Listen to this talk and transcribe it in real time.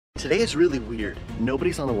Today is really weird.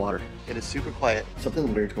 Nobody's on the water. It is super quiet.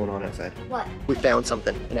 Something weird's going on outside. What? We found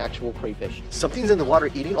something. An actual crayfish. Something's in the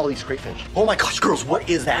water eating all these crayfish. Oh my gosh, girls, what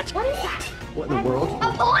is that? What is that? What in the world?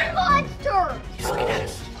 A pond monster! He's looking at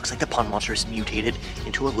us. Looks like the pond monster is mutated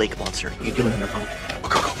into a lake monster. You doing it on your phone? Go,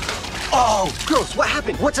 go, go. Oh, girls, what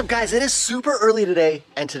happened? What's up, guys? It is super early today,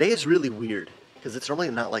 and today is really weird because it's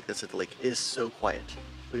normally not like this at the lake. It is so quiet.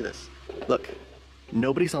 Look at this. Look,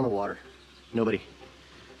 nobody's on the water. Nobody.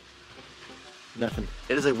 Nothing.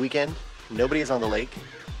 It is a weekend. Nobody is on the lake.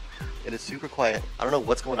 It is super quiet. I don't know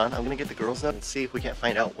what's going on. I'm gonna get the girls up and see if we can't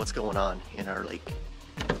find out what's going on in our lake.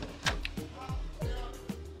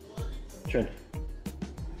 Trin.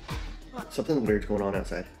 What? Something weird's going on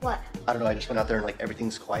outside. What? I don't know, I just went out there and like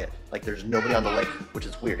everything's quiet. Like there's nobody on the lake, which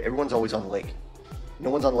is weird. Everyone's always on the lake. No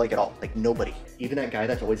one's on the lake at all. Like nobody. Even that guy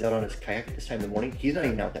that's always out on his kayak at this time in the morning, he's not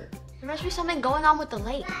even out there. There must be something going on with the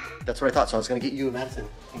lake. That's what I thought. So I was gonna get you and Madison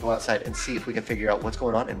and go outside and see if we can figure out what's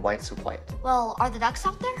going on and why it's so quiet. Well, are the ducks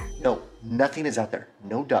out there? No, nothing is out there.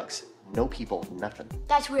 No ducks, no people, nothing.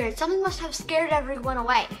 That's weird. Something must have scared everyone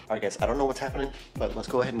away. All right guys, I don't know what's happening, but let's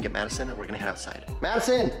go ahead and get Madison and we're gonna head outside.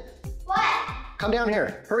 Madison! What? Come down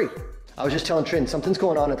here, hurry. I was just telling Trin, something's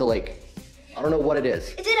going on at the lake. I don't know what it is.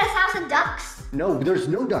 Is it 1,000 ducks? No, there's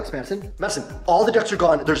no ducks, Madison. Madison, all the ducks are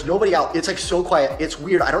gone. There's nobody out. It's like so quiet. It's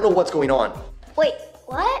weird. I don't know what's going on. Wait,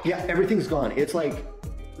 what? Yeah, everything's gone. It's like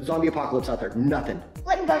zombie apocalypse out there. Nothing.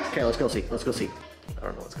 Let me go. Okay, let's go see. Let's go see. I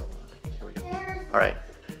don't know what's going on. Here we go. All right.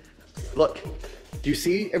 Look, do you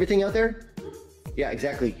see everything out there? Yeah,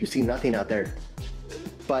 exactly. You see nothing out there.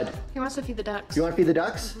 Bud, He wants to feed the ducks. you want to feed the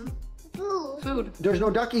ducks? Food. There's no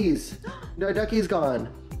duckies. The ducky's gone.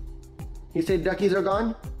 You say duckies are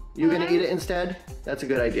gone? You gonna eat it instead? That's a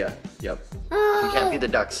good idea. Yep. You can't feed the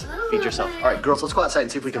ducks. Feed yourself. All right, girls, let's go outside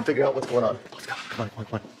and see if we can figure out what's going on. Let's go. Come on, come on,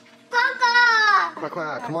 come on. Papa! Quack,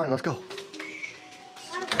 quack. Come on, let's go.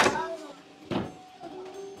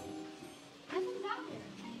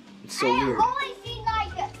 It's so weird. I've only seen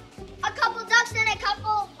like a couple ducks and a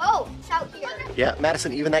couple boats out here. Yeah,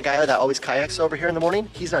 Madison, even that guy that always kayaks over here in the morning,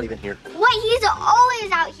 he's not even here. Wait, he's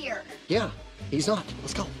always out here. Yeah, he's not.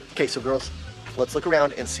 Let's go. Okay, so girls, let's look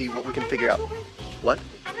around and see what we can figure out. What?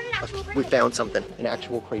 I found an actual We found something. An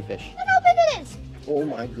actual crayfish. Look how big it is. Oh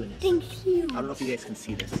my goodness. Thank you. I don't know if you guys can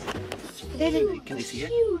see this. There's a Can they see it?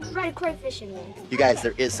 huge red crayfish in there. You guys,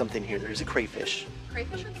 there is something here. There's a crayfish.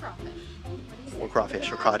 Crayfish or crawfish? Or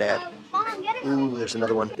crawfish or crawdad. Mom, get it. Ooh, there's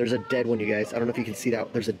another one. There's a dead one, you guys. I don't know if you can see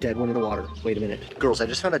that. There's a dead one in the water. Wait a minute. Girls, I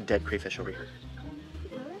just found a dead crayfish over here.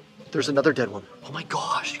 There's another dead one. Oh my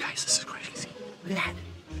gosh, you guys, this is crazy. Look at that.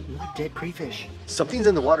 Another dead crayfish. Something's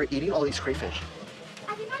in the water eating all these crayfish.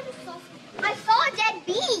 I think I saw a dead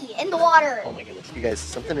bee in the water. Oh my goodness. You guys,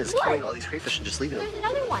 something is killing all these crayfish and just leaving them. There's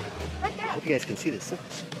another one right I there. hope you guys can see this.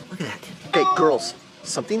 Look at that. Okay, girls,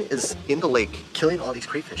 something is in the lake killing all these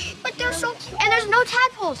crayfish. But they're so cute. And there's no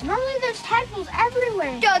tadpoles. Normally there's tadpoles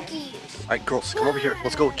everywhere. Duckies. All right, girls, come over here.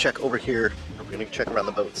 Let's go check over here. We're gonna check around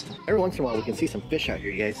the boats. Every once in a while, we can see some fish out here,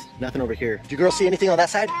 you guys. Nothing over here. Do you girls see anything on that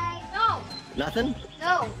side? No. Nothing?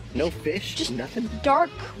 No. No fish? Just nothing? dark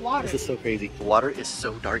water. This is so crazy. The water is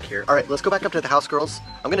so dark here. All right, let's go back up to the house, girls.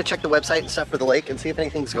 I'm gonna check the website and stuff for the lake and see if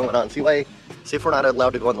anything's going on. See if we're not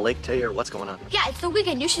allowed to go on the lake today or what's going on. Yeah, it's the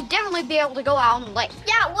weekend. You should definitely be able to go out on the lake.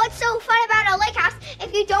 Yeah, what's so fun about a lake house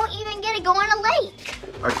if you don't even get to go on a lake?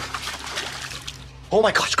 All right. Oh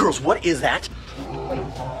my gosh, girls, what is that?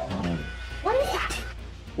 What is that?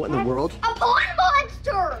 What in the world? A pond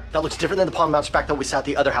monster! That looks different than the pond monster back that we saw at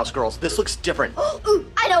the other house, girls. This looks different. Ooh,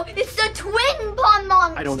 I know. It's the twin pond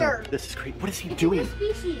monster. I don't know. This is crazy. What is he doing?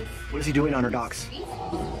 Species. What is he doing on our docks?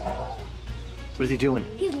 What is he doing?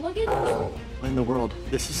 He's looking. What in the world?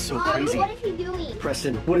 This is so Mommy, crazy. what is he doing?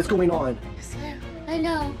 Preston, what is going on? I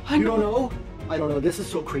know. You don't know? I don't know. This is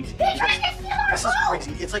so crazy. He's trying to steal our This is boat.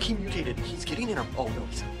 crazy. It's like he mutated. He's getting in our... Oh,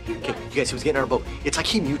 no. Okay, you guys, he was getting in our boat. It's like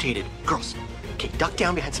he mutated. Girls, okay, duck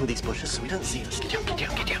down behind some of these bushes so he doesn't see us. Get down, get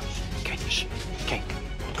down, get down. Okay, shh. Okay,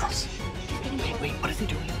 girls. Okay, wait, what is he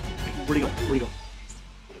doing? Wait, where'd he go? Where'd he go?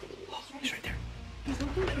 Oh, he's right there. You see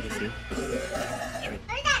him? He's right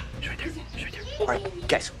there. He's right there. He's right there. All right,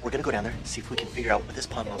 guys, we're gonna go down there and see if we can figure out what this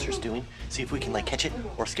pond monster's doing. See if we can, like, catch it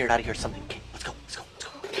or scare it out of here or something. Okay, let's go, let's go, let's go.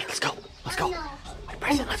 Okay, let's go, let's go.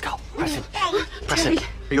 Preston, let's go. Preston, Preston,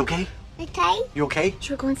 are you okay? Okay. You okay?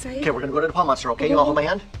 Should we go inside? Okay, we're gonna go to the pond monster, okay? You wanna hold my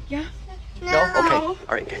hand? Yeah. No? Okay. All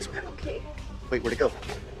right, guys. Okay. Wait, where'd it go?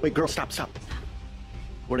 Wait, girl, stop, stop.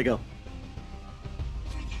 Where'd it go?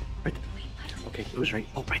 Right there. Okay, it was right.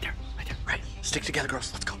 Oh, right there. Right there. Right. Stick together,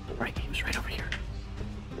 girls. Let's go. Right, he was right over here.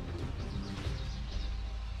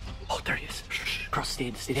 Oh, there he is. Shh, shh. Girls,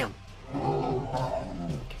 stay down.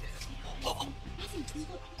 Okay.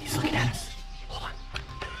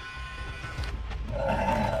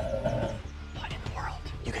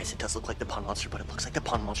 does look like the pond monster, but it looks like the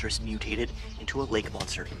pond monster is mutated into a lake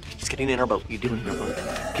monster. He's getting in our boat. You doing your boat?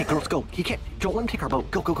 Okay, girls, go. He can't. Don't let him take our boat.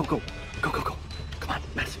 Go, go, go, go. Go, go, go. Come on,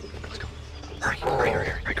 Madison. Let's go. Hurry, hurry, hurry,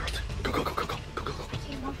 hurry, girls. Go, go, go, go, go, go, go, go.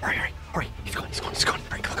 Hurry, hurry, hurry. He's going, he's going, he's going.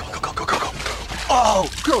 Hurry, go, go, go, go, go, go, go. Oh,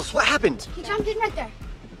 girls, what happened? He jumped in right there.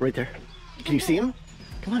 Right there. Can you see him?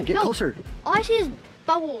 Come on, get closer. All I see is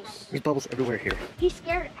bubbles. There's bubbles everywhere here. He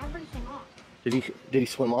scared everything off. Did he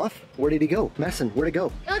swim off? Where did he go? Madison, where'd he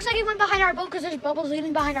go? It looks like he went behind our boat because there's bubbles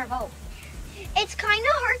leading behind our boat. It's kind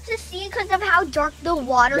of hard to see because of how dark the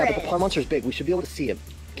water is. Yeah, but the pond monster's big. We should be able to see him.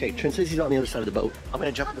 Okay, Trin says he's on the other side of the boat. I'm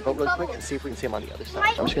gonna jump in the boat really quick and see if we can see him on the other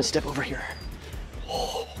side. I'm just gonna step over here.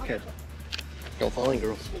 Oh, okay. Don't fall in,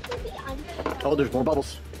 girls. Oh, there's more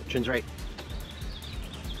bubbles. Trin's right.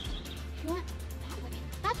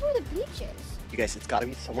 That's where the beach is. You guys, it's gotta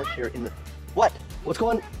be somewhere here in the... What? What's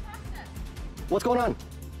going on?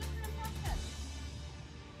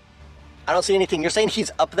 I don't see anything. You're saying he's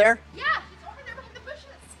up there? Yeah, he's over there behind the bushes.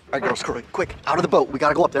 All right, girls, quick, out of the boat. We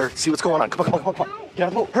gotta go up there, see what's going on. Come on, come on, come on, come on. Get out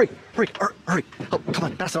of the boat. Hurry, hurry, hurry. Oh, come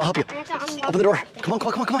on, Madison, I'll help you. Open the door. Come on, come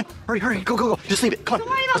on, come on, come on. Hurry, hurry, go, go, go. Just leave it. Come on.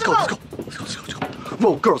 Let's go, let's go. Let's go, let's go, let's go.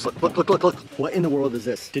 Whoa, girls, look, look, look, look, look. What in the world is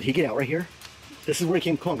this? Did he get out right here? This is where he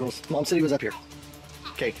came. Come on, girls. Mom said he was up here.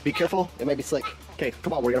 Okay, be careful. It might be slick. Okay,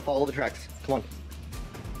 come on, we're gonna follow the tracks. Come on.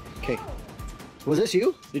 Okay. Was this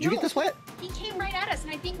you? Did you get this wet? He came right at us,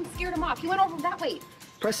 and I think we scared him off. He went over that way.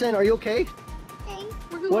 Preston, are you okay?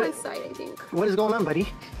 We're going What? inside, I think. What is going on,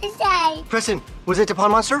 buddy? Inside. Preston, was it the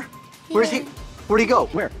pond monster? Where's he? Where'd he go?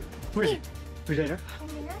 Where? Where is he? Where's he there?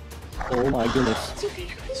 Oh my goodness.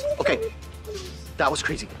 Okay, that was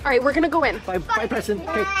crazy. All right, we're gonna go in. Bye, bye, Preston.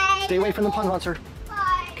 Okay, stay away from the pond monster.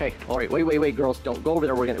 Bye. Okay, all right, wait, girls, don't go over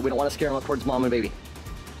there. We don't want to scare him up towards mom and baby.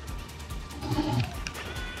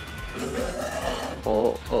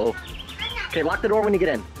 Oh. Okay, lock the door when you get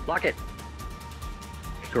in. Lock it.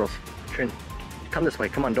 Okay, girls, Trin, come this way.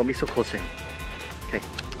 Come on, don't be so close to him. Okay.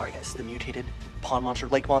 All right, guys, the mutated pond monster,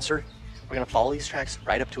 lake monster. We're gonna follow these tracks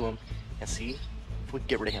right up to him and see if we can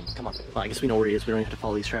get rid of him. Come on. Well, I guess we know where he is. We don't have to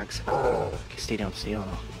follow these tracks. Okay, stay down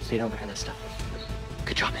behind this stuff.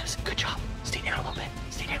 Good job, Madison. Good job. Stay down a little bit.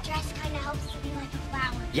 Stay down. Dress kind of helps to be like a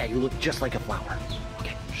flower. Yeah, you look just like a flower.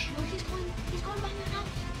 Okay. No, he's going behind the house.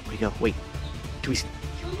 Where'd he go? Wait. He went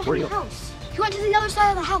behind the house. He went to the other side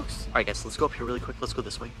of the house. All right, guys, let's go up here really quick. Let's go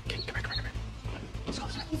this way. Okay, come here. Let's go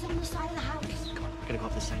this way. He's on the side of the house. Come on, we're gonna go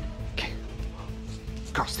up this side. Okay.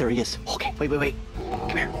 Girls, there he is. Okay, wait. Come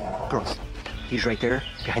here. Girls, he's right there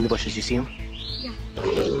behind the bushes. You see him? Yeah.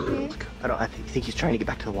 Look, I think he's trying to get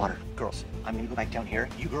back to the water. Girls, I'm gonna go back down here.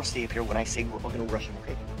 You girls stay up here when I say we're gonna rush him,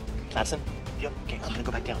 okay? Madison? Yep. Okay, I'm gonna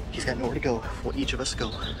go back down. He's got nowhere to go. We'll each of us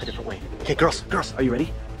go a different way. Okay, girls, are you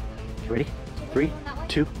ready? You ready? 3,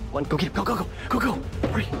 2, 1, go get him. Go.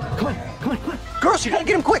 Hurry. Come on. Girls, you gotta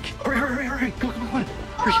get him quick. Hurry. Come on.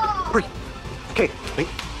 Hurry. Okay, wait.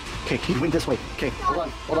 Okay, he went this way. Okay, hold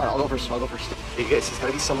on. I'll go first. Hey, guys, he's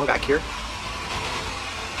gotta be somewhere back here.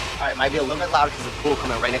 All right, might be a little bit loud because the pool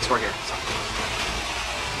coming right next door here. So.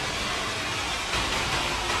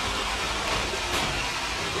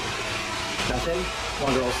 Nothing? Come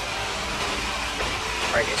on, girls.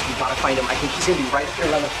 All right, guys, we gotta find him. I think he's gonna be right up here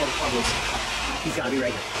around the corner. He's gotta be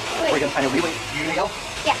right here. We're gonna find him. Wait, you gonna go?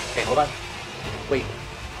 Yeah. Okay, hold on. Wait.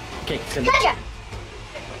 Okay, it's gonna be... Gotcha.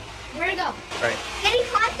 Where'd he go? All right. Did he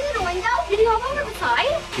climb through the window? Did he hop over the side?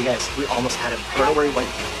 You guys, we almost had him. I don't know where he went.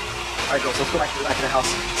 All right, girls, let's go back to the back of the house.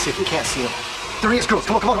 See if we can't see him. There he is, girls.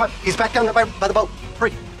 Come on. He's back down there by the boat.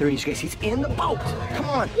 Hurry. There he is, you guys. He's in the boat. Come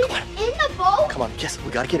on. He's in the boat? Come on. Yes, we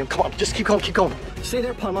gotta get him. Come on. Just keep going. Stay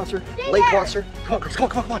there, pond monster. Stay Lake there. monster. Come on, girls.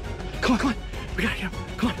 Come on. We gotta get him.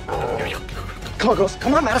 Come on. Here we go. Come on, girls.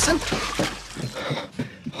 Come on, Madison.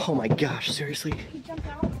 Oh my gosh, seriously? He jumped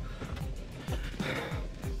out.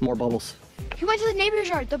 More bubbles. He went to the neighbor's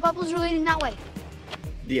yard. The bubbles are leading that way.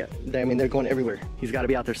 Yeah, I mean, they're going everywhere. He's gotta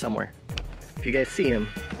be out there somewhere. If you guys see him,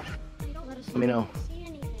 let me know.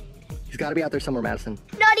 He's gotta be out there somewhere, Madison.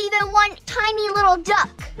 Not even one tiny little duck.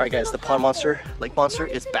 All right, guys, the pond monster, lake monster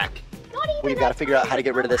is back. We've got to figure out how to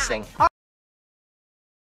get rid of this thing.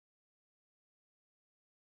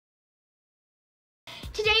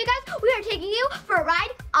 Today, you guys, we are taking you for a ride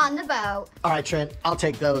on the boat. All right, Trent, I'll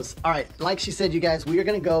take those. All right, like she said, you guys, we are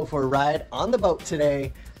gonna go for a ride on the boat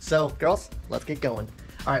today. So, girls, let's get going.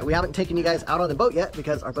 All right, we haven't taken you guys out on the boat yet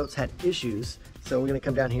because our boat's had issues. So we're gonna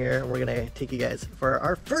come down here and we're gonna take you guys for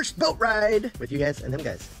our first boat ride with you guys and them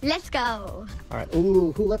guys. Let's go. All right,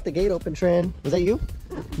 ooh, who left the gate open, Trin? Was that you?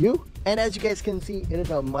 You? And as you guys can see, it is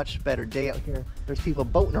a much better day out here. There's people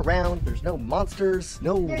boating around. There's no monsters,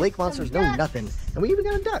 no lake monsters, no nothing. And we even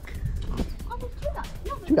got a duck. there's two ducks.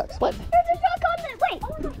 No, Two ducks. What? there's a duck on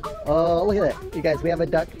the, wait. Oh, look at that. You guys, we have a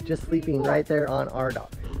duck just sleeping right there on our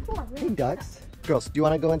dock. Four. Hey, ducks. Girls, do you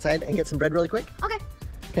want to go inside and get some bread really quick? Okay.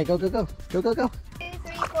 Okay, go, go, go. Go, go, go. 2,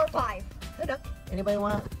 3, 4, 5. Hey, duck. Anybody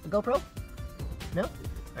want a GoPro? No? All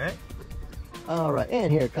right. All right,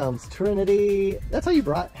 and here comes Trinity. That's all you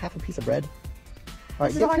brought? Half a piece of bread? All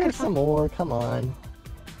right, get here some more. Come on.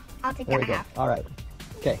 I'll take There that we go. half. All right.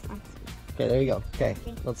 Okay. Okay, there you go. Okay,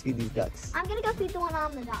 let's feed these ducks. I'm gonna go feed the one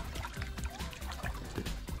on the duck.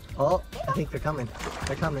 Oh, I think they're coming.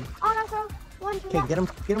 They're coming. Oh, no, so one to Okay, get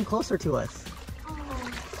them closer to us.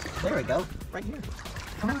 Oh, There we go. Right here.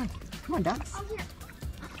 Come on, ducks. oh, here.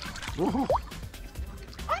 Woohoo.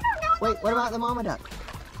 Oh, no. Wait, what about the mama duck?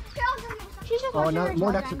 She's just Oh, watching no, her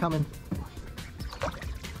more ducks are children. coming.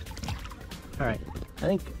 All right, I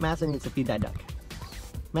think Madison needs to feed that duck.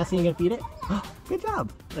 Madison, you gonna feed it? Good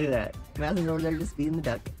job. Look at that. Madison's over there just feeding the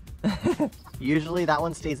duck. Usually that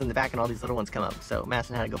one stays in the back and all these little ones come up. So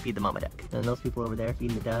Madison had to go feed the mama duck. And those people over there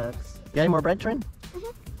feeding the ducks. You got any more bread, Trin?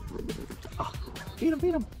 Oh, feed them,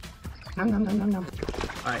 feed them. Nom, nom, nom, nom, nom.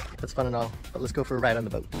 All right, that's fun and all, but let's go for a ride on the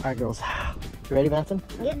boat. All right, girls. You ready, Madison?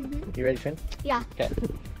 Yep. You ready, Trin? Yeah. Okay.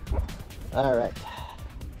 All right.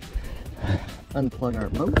 Unplug our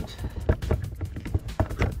boat.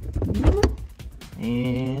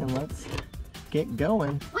 And let's get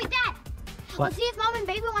going. Wait, Dad. What? Let's see if Mom and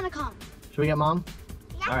Baby want to come. Should we get Mom?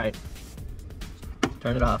 Yeah. All right.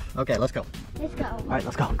 Turn it off. Okay, let's go. Let's go. All right,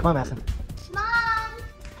 let's go. Come on, Madison. Mom.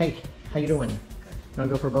 Hey, how you doing? You wanna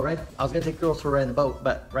go for a boat ride? I was gonna take the girls for a ride in the boat,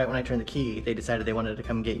 but right when I turned the key, they decided they wanted to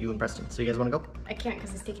come get you and Preston. So you guys wanna go? I can't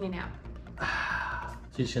because he's taking a nap.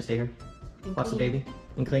 So you're just gonna stay here? And Watch the clean. baby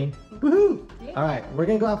and clean? Woohoo! All right, we're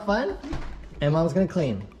gonna go have fun, and Mom's gonna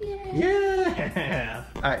clean. Yeah!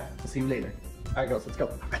 All right, we'll see you later. All right, girls, let's go.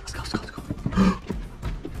 All right, let's go, let's go, let's go.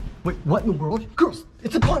 Wait, what in the world? Girls,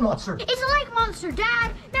 it's a pond monster! It's a lake monster,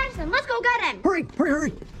 Dad. Madison, let's go get him. Hurry, hurry,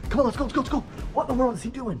 hurry! Come on, let's go, let's go, let's go! What in the world is he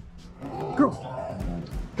doing? Girls,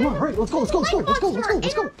 come on, hurry, let's go, let's go, let's go, let's go, let's go,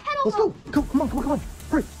 let's go, let's go, go, come on, come on, come on!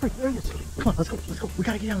 Hurry, hurry, there he is! Come on, let's go, let's go, we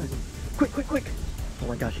gotta get down there! Quick, quick, quick! Oh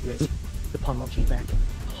my gosh, you guys, the pond monster's back.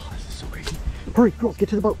 Oh, this is so crazy. Hurry, girls, get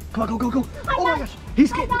to the boat. Come on, go, go, go! Oh my gosh,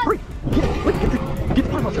 he's getting, hurry! Get the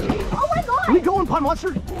pond monster! Oh my God. Are we going, pond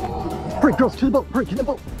monster? Hurry, girls, to the boat, hurry, get in the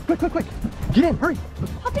boat! Quick, quick, quick! Get in, hurry!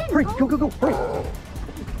 Hop in. Hurry, go, go, go, hurry!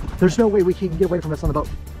 There's no way we can get away from us on the boat.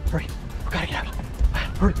 Hurry, we gotta get out.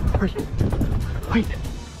 Hurry, hurry. Wait,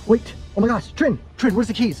 wait. Oh my gosh, Trin, where's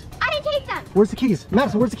the keys? I didn't take them. Where's the keys?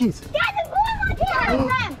 Madison, where's the keys? Dad, the blue monster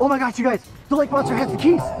has them. Oh my gosh, you guys, the lake monster has the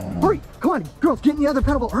keys. Hurry, come on, girls, get in the other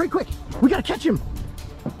pedal boat. Hurry, quick. We gotta catch him.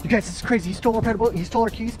 You guys, this is crazy. He stole our pedal boat, he stole our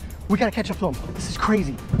keys. We gotta catch up to him. This is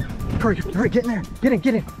crazy. Hurry, hurry, get in there.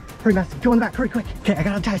 Get in. Hurry, Madison, go in the back, hurry, quick. Okay, I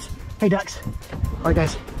got him tied. Hey, ducks. All right,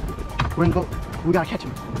 guys, we're in the boat. We gotta catch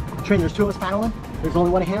him. Trin, there's two of us paddling. There's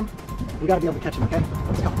only one of him. We gotta be able to catch him, okay?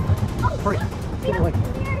 Let's go. Hurry, get away.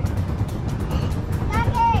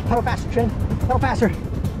 Daddy. Pedal faster, Trin. Pedal faster.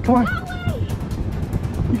 Come on. That way.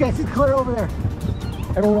 You guys see clear over there.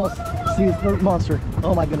 Everyone else sees the monster.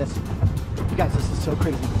 Oh my goodness. You guys, this is so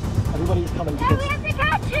crazy. Everybody's coming Dad, we because have to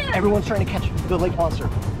catch him. everyone's trying to catch the lake monster.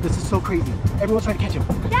 This is so crazy. Everyone's trying to catch him.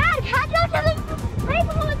 Dad, catch up to the lake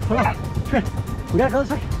monster. Come on, Trin. We gotta go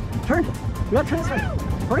this way. Turn. We gotta turn this way.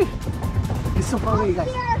 Hurry. He's so far away, you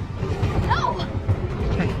guys. No.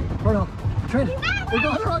 Okay, run off. Trin, we're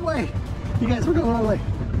going the wrong way. You guys, we're going the wrong way.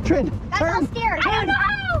 Trin, That's turn. all scared. I don't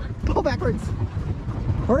know. Go backwards.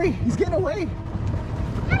 Hurry, he's getting away.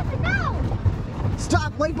 Madison, no.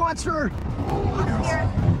 Stop, lake monster. I'm scared.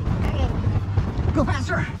 Okay. Go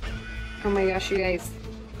faster. Oh my gosh, you guys.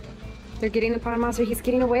 They're getting the pond monster. He's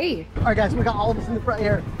getting away. All right, guys, we got all of us in the front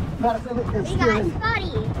here. Madison is We got steering.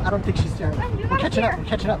 Scotty. I don't think she's steering. You're We're not catching up. here. We're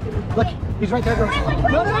catching up. Look, he's right there. Girls. Wait,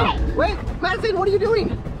 No, no, no. Wait, Madison, what are you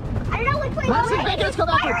doing? I don't know which way. Madison, to go. let's go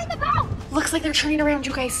Fire backwards. in the boat. Looks like they're turning around,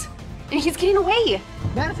 you guys. And he's getting away.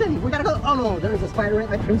 Madison, we gotta go. Oh no, there's a spider right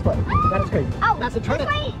at Trin's butt. That is crazy. Oh, Madison, turn this it.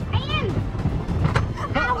 way. I am.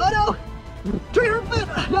 Oh no! Trin, her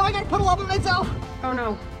foot. No, I gotta put a lot of myself. Oh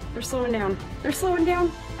no, they're slowing down. They're slowing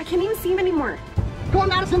down. I can't even see him anymore. Go on,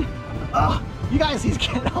 Madison. Oh, you guys, he's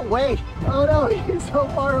getting away. Oh no, he's so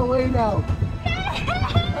far away now.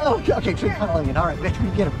 Oh, okay, Trin cuddling it. All right, let's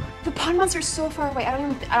get him. The pond monster's so far away. I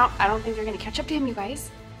don't think they're gonna catch up to him, you guys.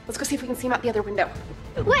 Let's go see if we can see him out the other window.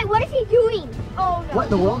 Wait, what is he doing? Oh no. What in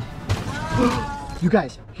the world? You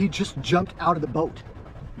guys, he just jumped out of the boat.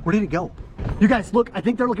 Where did he go? You guys, look, I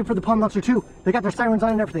think they're looking for the pond monster too. They got their sirens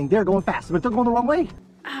on and everything. They're going fast, but they're going the wrong way.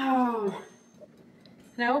 Oh.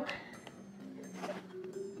 Nope.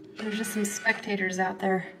 There's just some spectators out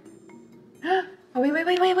there. Oh,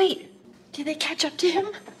 wait. Did they catch up to him?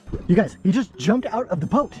 You guys, he just jumped out of the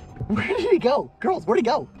boat. Where did he go? Girls, where'd he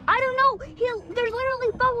go? I don't know. There's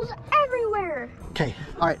literally bubbles everywhere. Okay,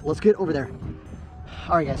 all right, let's get over there.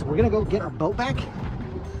 All right, guys, we're gonna go get our boat back.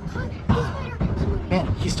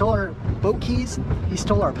 Man, he stole our boat keys. He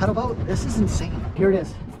stole our pedal boat. This is insane. Here it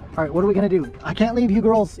is. All right, what are we gonna do? I can't leave you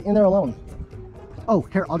girls in there alone. Oh,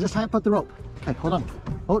 here, I'll just tie up the rope. Okay, hold on.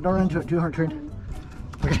 Oh, don't run into it too hard, Trin.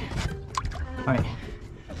 Okay. All right.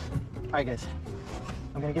 All right, guys.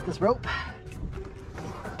 I'm gonna get this rope.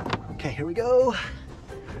 Okay, here we go.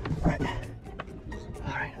 All right.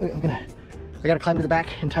 All right, I gotta climb to the back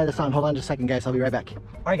and tie this on. Hold on just a second, guys. I'll be right back. All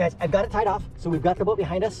right, guys, I've got it tied off. So we've got the boat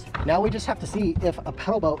behind us. Now we just have to see if a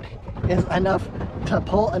pedal boat is enough to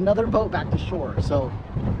pull another boat back to shore. So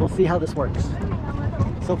we'll see how this works.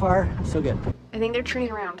 So far, so good. I think they're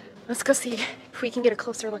turning around. Let's go see if we can get a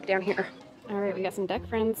closer look down here. All right, we got some duck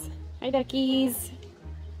friends. Hi, duckies.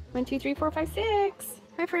 1, 2, 3, 4, 5, 6.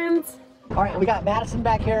 Hi, friends. All right, we got Madison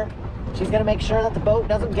back here. She's gonna make sure that the boat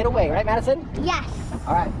doesn't get away, right, Madison? Yes.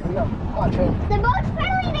 All right, here we go. Come on, Trin. The boat's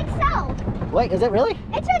pedaling itself. Wait, is it really?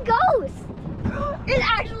 It's a ghost. It's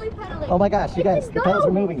actually pedaling. Oh my gosh, you guys, the pedals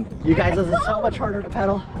are moving. You guys, this is so much harder to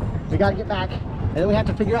pedal. We gotta get back, and then we have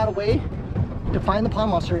to figure out a way to find the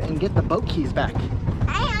pond monster and get the boat keys back.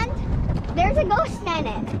 And there's a ghost in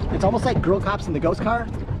it. It's almost like Girl Cops in the ghost car,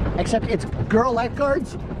 except it's girl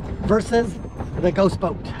lifeguards versus the ghost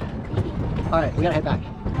boat. All right, we gotta head back.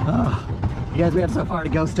 Oh, you guys, we have so far to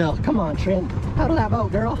go still. Come on, Trin, pedal that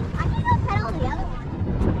boat, girl. I can go pedal the other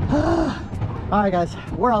one. All right, guys,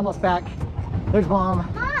 we're almost back. There's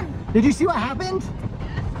Mom. Mom. Did you see what happened?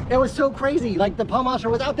 It was so crazy. Like the pond monster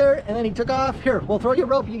was out there and then he took off. Here, we'll throw you a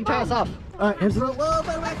rope. You can tie us off. All right, here's the rope. Whoa,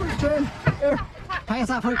 backwards, Trin. Here, tie us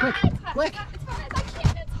off really quick. Quick.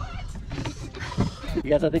 You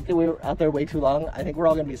guys, I think that we were out there way too long. I think we're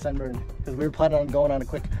all gonna be sunburned because we were planning on going on a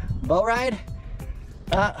quick boat ride.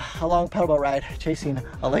 A long pedal boat ride chasing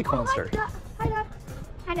a lake monster. Hi, Duck.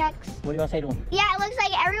 Hi, Ducks. What do you want to say to him? Yeah, it looks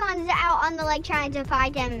like everyone's out on the lake trying to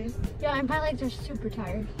find him. Yeah, and my legs are super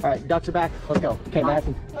tired. All right, ducks are back. Let's go. Okay,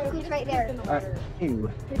 Madison. Look who's right there. All right.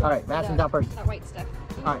 Ew. All right, Madison's out first. That white stuff.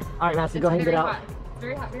 All right, Madison, go ahead and get out.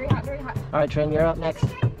 Very hot, very hot, very hot. All right, Trin, you're up next. All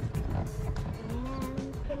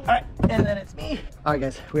right, and then it's me. All right,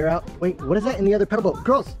 guys, we're out. Wait, what is that in the other pedal boat?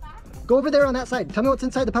 Girls, go over there on that side. Tell me what's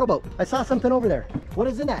inside the pedal boat. I saw something over there. What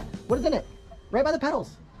is in that? What is in it? Right by the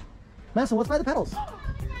pedals. Madison, what's by the pedals?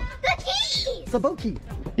 The keys! It's the boat key.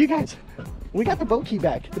 You guys, we got the boat key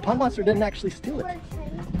back. The pond monster didn't actually steal it.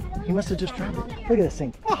 He must have just dropped it. Look at this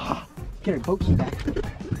thing. Oh, get our boat key back.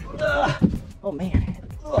 Oh, man.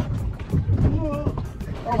 Oh,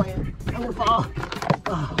 man. I'm gonna fall.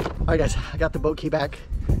 Oh. All right, guys, I got the boat key back.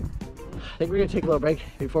 I think we're gonna take a little break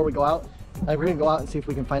before we go out. We're gonna go out and see if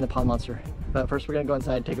we can find the pond monster. But first we're gonna go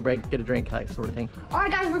inside, take a break, get a drink, that sort of thing. All right,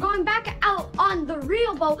 guys, we're going back out on the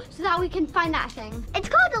real boat so that we can find that thing. It's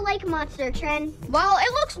called a lake monster, Trin. Well,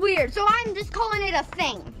 it looks weird, so I'm just calling it a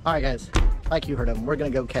thing. All right, guys, like you heard him, we're gonna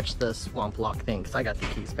go catch the swamp lock thing because I got the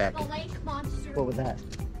keys back. The lake monster. What was that?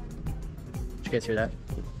 Did you guys hear that?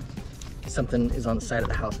 Something is on the side of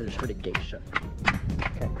the house. I just heard a gate shut.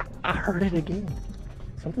 Okay, I heard it again.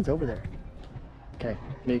 Something's over there. Okay,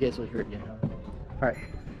 maybe you guys will hear it again. All right,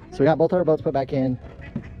 so we got both our boats put back in.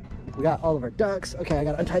 We got all of our ducks. Okay, I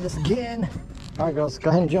gotta untie this again. All right, girls,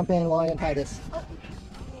 go ahead and jump in while I untie this.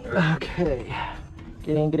 Okay,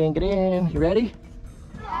 get in, get in, get in. You ready?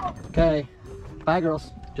 Okay, bye,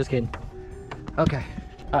 girls. Just kidding. Okay,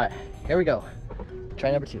 all right, here we go.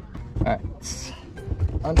 Try number 2. All right, let's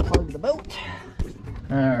unplug the boat.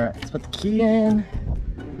 All right, let's put the key in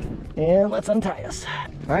and let's untie us.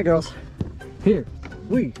 All right, girls, here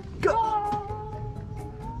we go.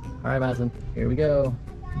 All right, Madison, here we go.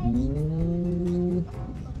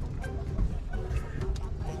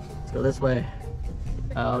 Let's go this way.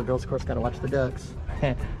 The girls, of course, gotta watch the ducks.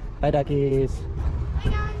 Bye, duckies.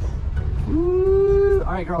 Hey, guys. Woo.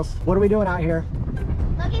 All right, girls, what are we doing out here?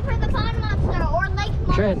 Looking for the pond monster or lake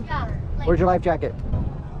monster. Trin, where's your life jacket?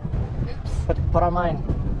 Put on mine.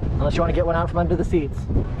 Unless you want to get one out from under the seats.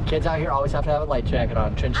 Kids out here always have to have a life jacket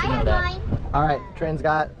on. Trin should know that. Mine. All right, Trin's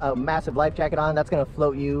got a massive life jacket on. That's gonna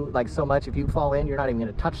float you like so much. If you fall in, you're not even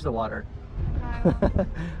gonna touch the water.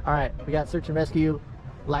 All right, we got search and rescue,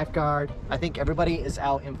 lifeguard. I think everybody is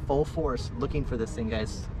out in full force looking for this thing,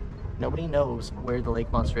 guys. Nobody knows where the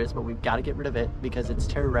lake monster is, but we've got to get rid of it because it's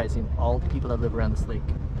terrorizing all the people that live around this lake.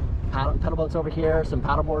 Pedal boats over here, some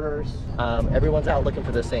paddle boarders. Everyone's out looking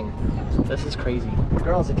for this thing. This is crazy.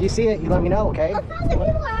 Girls, if you see it, you let me know, okay? Look, all the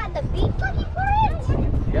people are at the beach looking for it.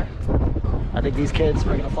 Yeah. I think these kids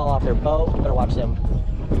are gonna fall off their boat. Better watch them.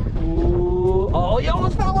 Ooh. Oh, you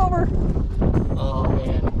almost fell over. Oh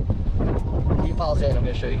man. When he falls in, I'm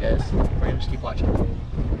gonna show you guys. We're gonna just keep watching.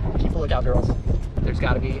 Keep a lookout, girls. There's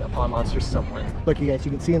gotta be a pond monster somewhere. Look, you guys,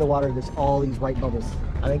 you can see in the water, there's all these white bubbles.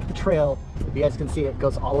 I think the trail, if you guys can see it,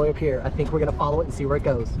 goes all the way up here. I think we're gonna follow it and see where it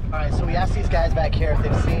goes. All right, so we asked these guys back here if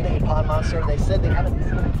they've seen a pond monster. They said they haven't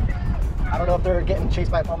seen it. I don't know if they're getting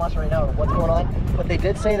chased by a pond monster right now or what's going on, but they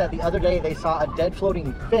did say that the other day they saw a dead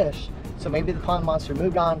floating fish. So maybe the pond monster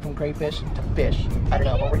moved on from crayfish to fish. I don't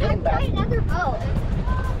know, but we're getting back. Another boat.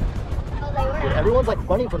 Oh, they were. Dude, everyone's like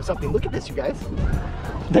running from something. Look at this, you guys.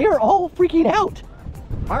 They are all freaking out.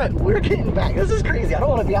 All right, we're getting back. This is crazy. I don't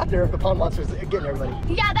want to be out there if the pond monster's getting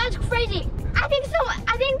everybody. Yeah, that's crazy. I think so.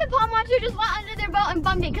 I think the pond monster just went under their boat and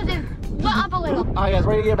bumped it because it went up a little. All right, guys,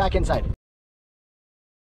 ready to get back inside.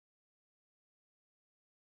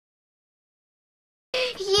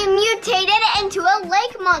 He mutated into a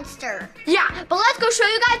lake monster. Yeah, but let's go show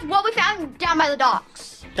you guys what we found down by the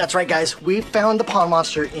docks. That's right, guys. We found the pond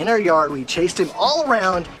monster in our yard. We chased him all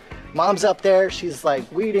around. Mom's up there. She's like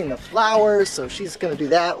weeding the flowers, so she's gonna do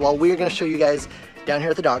that while we're gonna show you guys down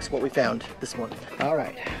here at the docks what we found this morning. All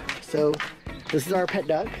right, so this is our pet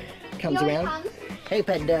duck. Comes around. Hey,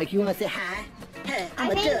 pet duck, you wanna say hi? Hey,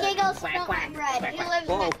 I'm I a think duck. Giggles spilled my bread. He lives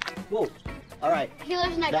Whoa, next. whoa. All right. He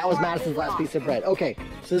lives next. That was door to Madison's the last dock. piece of bread. Okay,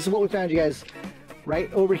 so this is what we found, you guys. Right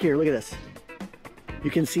over here, look at this. You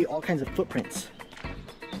can see all kinds of footprints.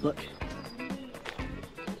 Look.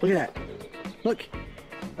 Look at that. Look.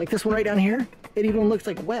 Like this one right down here, it even looks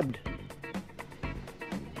like webbed.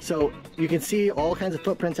 So you can see all kinds of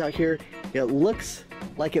footprints out here. It looks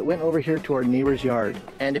like it went over here to our neighbor's yard.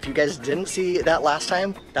 And if you guys didn't see that last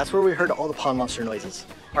time, that's where we heard all the pond monster noises.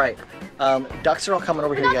 All right, ducks are all coming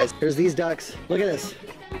over here, you guys. Here's these ducks. Look at this.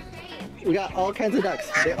 We got all kinds of ducks.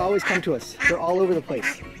 They always come to us. They're all over the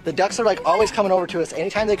place. The ducks are like always coming over to us.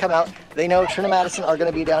 Anytime they come out, they know Trin and Madison are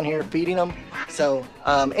gonna be down here feeding them. So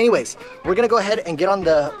anyways, we're gonna go ahead and get on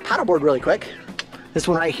the paddleboard really quick. This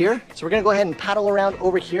one right here. So we're gonna go ahead and paddle around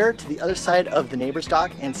over here to the other side of the neighbor's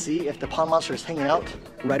dock and see if the pond monster is hanging out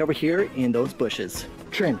right over here in those bushes.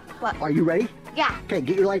 Trin, What? are you ready? Yeah. Okay,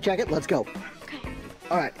 get your life jacket, let's go. Okay.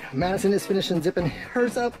 All right, Madison is finishing zipping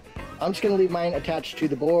hers up. I'm just gonna leave mine attached to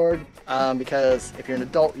the board because if you're an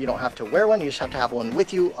adult, you don't have to wear one. You just have to have one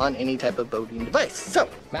with you on any type of boating device. So,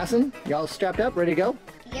 Madison, y'all strapped up, ready to go?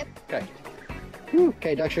 Yep. Okay. Whew.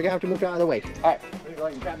 Okay, ducks, you're gonna have to move out of the way. All right, we're gonna go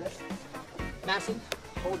ahead and grab this. Madison,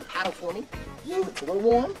 hold the paddle for me. Ooh, it's a little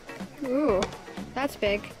warm. Ooh, that's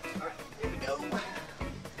big. All right, here we go.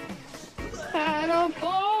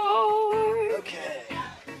 Paddleboard. Okay.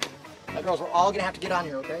 Now, girls, we're all gonna have to get on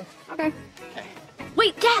here, okay? Okay. Okay.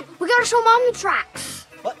 Wait, Dad, we gotta show Mom the tracks.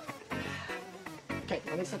 What? Okay,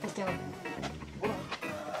 let me set this down. Hold on.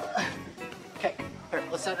 Okay, here,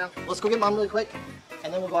 let's set it down. Let's go get Mom really quick,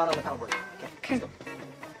 and then we'll go out on the paddleboard. Okay, let's go.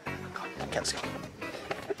 Okay, let's go.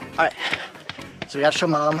 All right, so we gotta show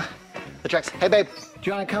Mom the tracks. Hey, babe, do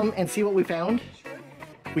you wanna come and see what we found?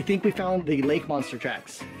 We think we found the lake monster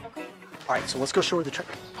tracks. Okay. All right, so let's go show her the track.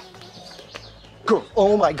 Girl,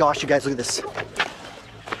 oh my gosh, you guys, look at this.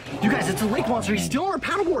 You guys, it's a lake monster. He's still on our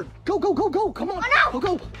paddleboard. Go, go, go, go. Come on. Oh, no.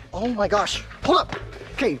 Go, go. Oh my gosh. Hold up.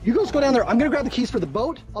 Okay, you girls go down there. I'm going to grab the keys for the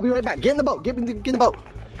boat. I'll be right back. Get in the boat. Get in the boat.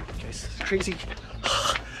 Okay, this is crazy.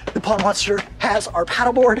 The pond monster has our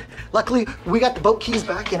paddleboard. Luckily, we got the boat keys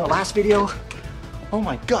back in our last video. Oh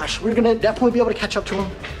my gosh. We're going to definitely be able to catch up to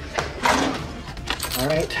him. All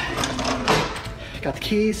right. Got the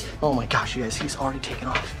keys. Oh my gosh, you guys. He's already taken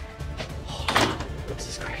off. Oh, this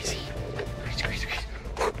is crazy. Crazy.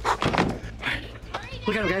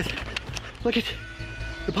 Look at him, guys. Look at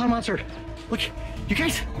the pond monster. Look, you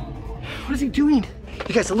guys, what is he doing?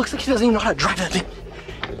 You guys, it looks like he doesn't even know how to drive that thing.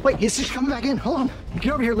 Wait, he's just coming back in. Hold on.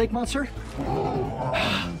 Get over here, lake monster.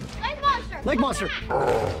 Lake monster. Lake monster.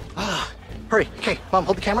 Hurry. Okay, Mom,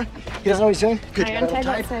 hold the camera. He doesn't know what he's doing. Good. I You got it untied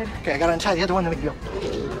that untied? side. Okay, I got to untie the other one, then we can go.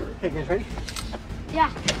 Okay, you guys ready?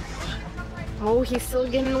 Yeah. Oh, he's still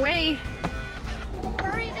getting away.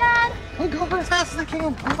 Hurry, Dad. I'm going as fast as I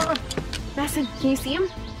can. Come on. Madison, can you see him?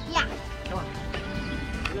 Yeah. Come on.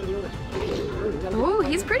 Oh,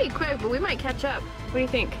 he's pretty quick, but we might catch up. What do you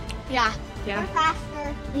think? Yeah. Yeah. We're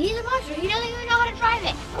faster. He's a monster. He doesn't even know how to drive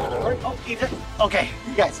it. Hurry. Oh, he's it. Okay,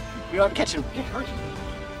 you guys, we gotta catch him. Okay, hurry.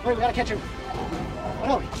 Hurry, we gotta catch him. Oh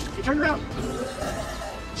no, he turned around.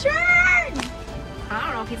 Turn! I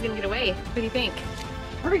don't know if he's gonna get away. What do you think?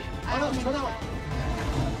 Hurry. Oh no, turn that way.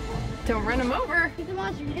 Don't run him over. He's a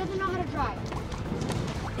monster. He doesn't know how to drive.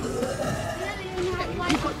 He doesn't even know how to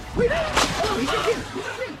fly. Wait. Oh, he's in here.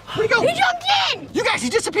 Where'd he go? He jumped in! You guys, he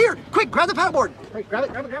disappeared. Quick, grab the paddleboard. Right, grab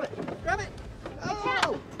it. Grab it.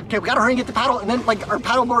 Oh. Okay, we gotta hurry and get the paddle, and then like our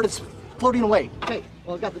paddleboard is floating away. Okay,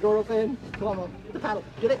 well, got the door open. Come on, Mom. Get the paddle.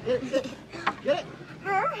 Get it. Get it.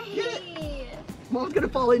 Hurry! Mom's gonna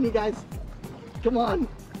fall in, you guys. Come on.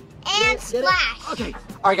 And splash. Okay.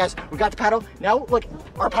 All right, guys, we got the paddle. Now, look,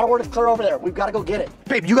 our paddleboard is clear over there. We've got to go get it.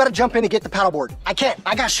 Babe, you got to jump in and get the paddleboard. I can't.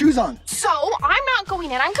 I got shoes on. So, I'm not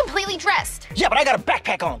going in. I'm completely dressed. Yeah, but I got a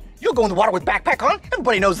backpack on. You'll go in the water with backpack on.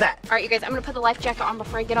 Everybody knows that. All right, you guys, I'm going to put the life jacket on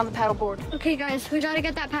before I get on the paddleboard. Okay, guys, we gotta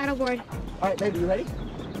get that paddleboard. All right, baby, you ready?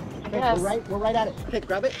 Okay, Yes. we're right at it. Okay,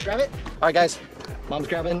 grab it. All right, guys. Mom's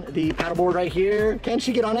grabbing the paddleboard right here. Can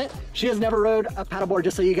she get on it? She has never rode a paddleboard,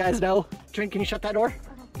 just so you guys know. Trin, can you shut that door?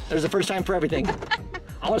 There's a first time for everything.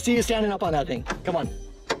 I want to see you standing up on that thing. Come on.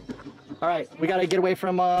 All right, we got to get away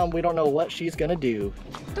from Mom. We don't know what she's going to do.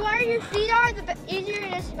 The higher your feet are, the easier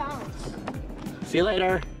it is to bounce. See you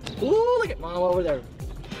later. Ooh, look at Mom over there.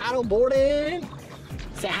 Paddleboarding.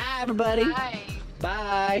 Say hi, everybody. Hi.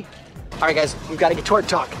 Bye. All right, guys, we've got to get to our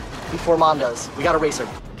talk before Mom does. We got to race her.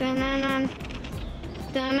 Dun-dun-dun.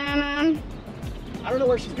 Dun-dun-dun. I don't know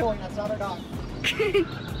where she's going. That's not our dog.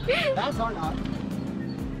 That's our dog.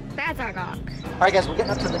 That's our dog. All right, guys, we're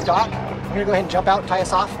getting up to the dock. We're gonna go ahead and jump out, tie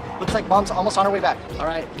us off. Looks like Mom's almost on her way back. All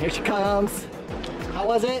right, here she comes. How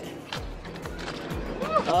was it?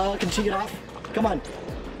 Can she get off? Come on.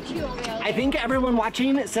 I think everyone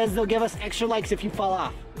watching says they'll give us extra likes if you fall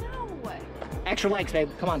off. No. Extra likes, babe.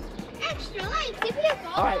 Come on. Extra light, if you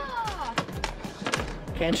fall All right.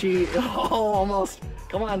 off. Can she? Oh, almost.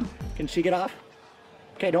 Come on. Can she get off?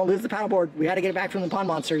 Okay, don't lose the paddleboard. We had to get it back from the pond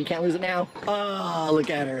monster. You can't lose it now. Oh,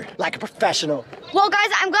 look at her. Like a professional. Well, guys,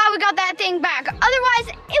 I'm glad we got that thing back.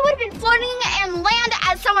 Otherwise, it would have been floating and land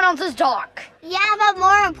at someone else's dock. Yeah, but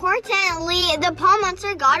more importantly, the pond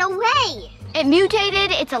monster got away. It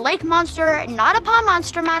mutated. It's a lake monster, not a pond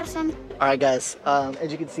monster, Madison. All right, guys,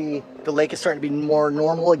 as you can see, the lake is starting to be more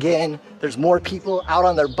normal again. There's more people out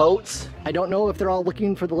on their boats. I don't know if they're all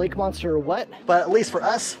looking for the lake monster or what, but at least for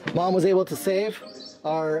us, Mom was able to save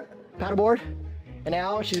our paddleboard, and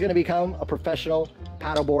now she's gonna become a professional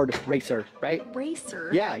paddleboard racer, right? Racer?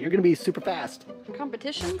 Yeah, you're gonna be super fast.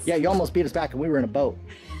 Competitions? Yeah, you almost beat us back and we were in a boat.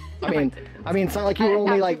 I mean, it's not like you were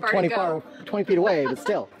only like 20 feet away, but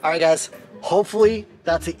still. All right, guys, hopefully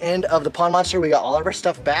that's the end of the pond monster. We got all of our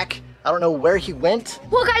stuff back. I don't know where he went.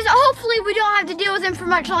 Well, guys, hopefully we don't have to deal with him for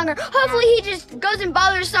much longer. Hopefully he just goes and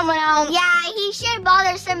bothers someone else. Yeah, he should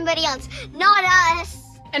bother somebody else, not us.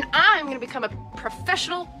 And I'm gonna become a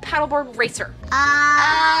professional paddleboard racer.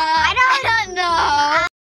 I don't know.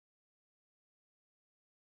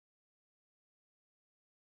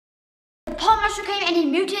 The pond monster came and he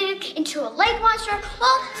mutated into a lake monster.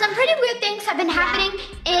 Well, some pretty weird things have been happening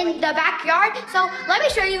in the backyard. So let me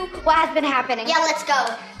show you what has been happening. Yeah, let's go.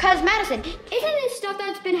 Cause Madison, isn't this stuff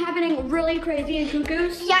that's been happening really crazy and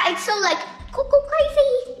cuckoos? Yeah, it's so like cuckoo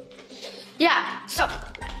crazy. Yeah, so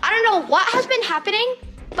I don't know what has been happening,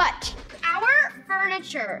 but our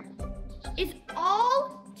furniture is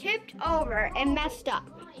all tipped over and messed up.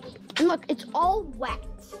 And look, it's all wet.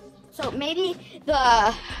 So maybe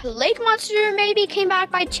the lake monster maybe came back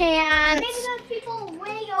by chance. Maybe those people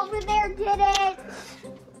way over there did it.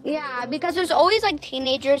 Yeah, because there's always like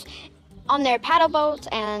teenagers on their paddle boats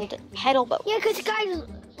and pedal boats. Yeah, because guys,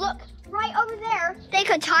 look, right over there, they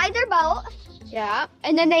could tie their boat. Yeah,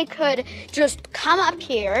 and then they could just come up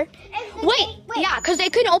here. Wait, yeah, because they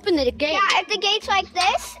couldn't open the gate. Yeah, if the gate's like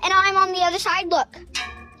this and I'm on the other side, look.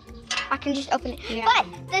 I can just open it. Yeah. But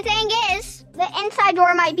the thing is, the inside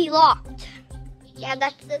door might be locked. Yeah,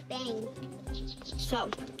 that's the thing. So,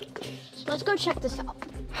 let's go check this out.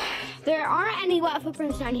 There aren't any wet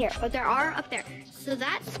footprints down here, but there are up there. So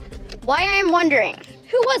that's why I am wondering,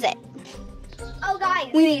 who was it? Oh,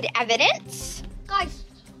 guys. We need evidence. Guys.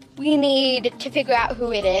 We need to figure out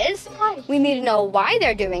who it is. We need to know why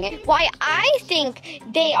they're doing it. Why I think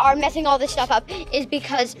they are messing all this stuff up is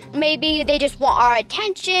because maybe they just want our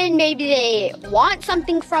attention. Maybe they want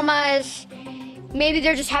something from us. Maybe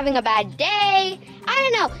they're just having a bad day.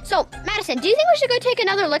 I don't know. So, Madison, do you think we should go take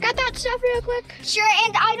another look at that stuff real quick? Sure,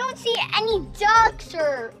 and I don't see any ducks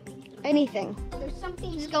or anything. There's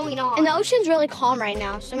something's going on. And the ocean's really calm right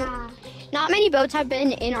now. So not many boats have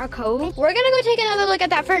been in our cove. We're gonna go take another look at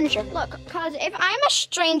that furniture. Look, cause if I'm a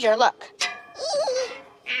stranger, look.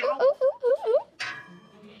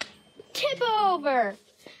 Tip over.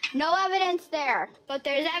 No evidence there, but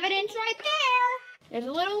there's evidence right there. There's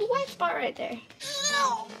a little wet spot right there.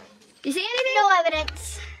 You see anything? No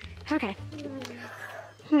evidence. Okay.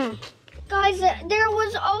 Guys, there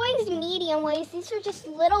was always medium waves. These are just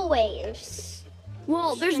little waves.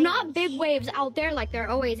 Well, there's not big waves out there like there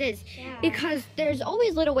always is, because there's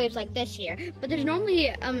always little waves like this here, but there's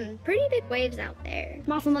normally pretty big waves out there.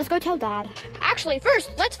 Madison, let's go tell Dad. Actually,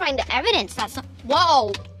 first, let's find the evidence that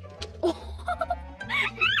whoa!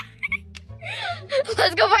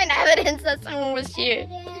 Let's go find evidence that someone was here.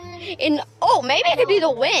 Oh, maybe it could be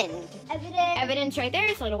the wind. Evidence right there.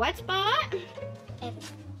 It's a little wet spot.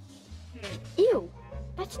 Ew,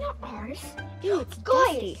 that's not ours. Ew, it's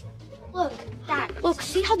dusty. Look, Dad. Look,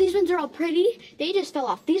 see how these ones are all pretty? They just fell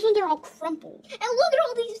off. These ones are all crumpled. And look at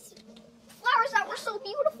all these flowers that were so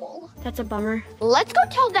beautiful. That's a bummer. Let's go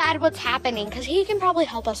tell Dad what's happening, because he can probably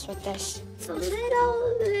help us with this. It's a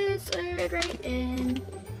little bit slurred right in.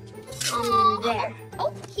 There.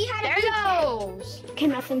 Oh, he had There it goes. Okay,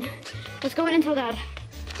 Madison, let's go in and tell Dad.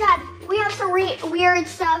 Dad, we have some weird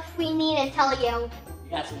stuff we need to tell you.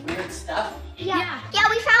 You got some weird stuff? Yeah,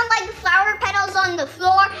 we found like flower petals on the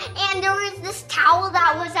floor, and there was this towel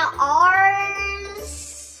that wasn't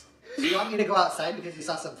ours. So you want me to go outside because you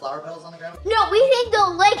saw some flower petals on the ground? No, we think the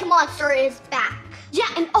lake monster is back. Yeah,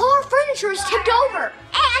 and all our furniture is tipped over.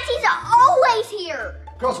 And he's always here.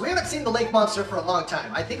 Girls, we haven't seen the lake monster for a long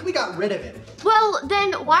time. I think we got rid of it. Well,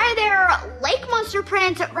 then why are there lake monster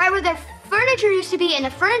prints right where their furniture used to be, and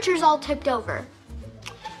the furniture's all tipped over?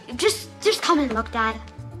 Just come and look, Dad.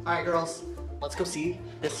 All right, girls, let's go see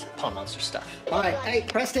this pond monster stuff. All right, hey,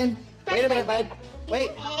 Preston, wait a minute, bud.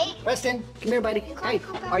 Wait, Hey. Preston, come here, buddy. Hey,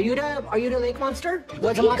 are you the lake monster?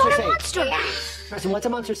 What's a He monster got a say? monster. Preston, what's a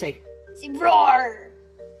monster say? See, roar.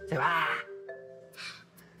 Say ah.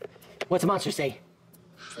 What's a monster say?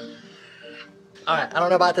 All right, I don't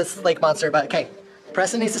know about this lake monster, but okay.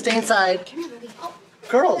 Preston needs to stay inside.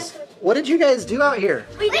 Girls, what did you guys do out here?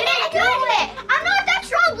 We didn't do it. I'm not that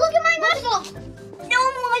strong. Look at my muscles.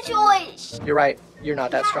 No more choice. You're right, you're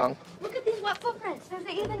not that strong. Look at these wet footprints. There's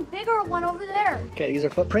an even bigger one over there. Okay, these are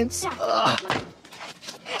footprints? Yeah. Ugh.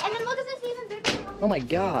 And then look at this even bigger one. Oh my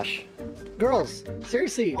gosh. Girls,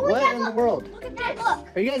 seriously, Oh, what Dad, in the look. world? Look at this. Look.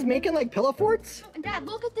 Are you guys making like pillow forts? Dad,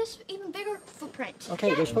 look at this even bigger footprint.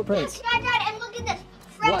 Okay, there's footprints. Dad, and look at this.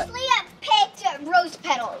 Freshly picked rose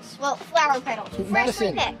petals. Well, flower petals. Freshly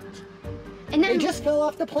Madison. picked. And They then just fell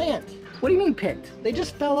off the plant. What do you mean picked? They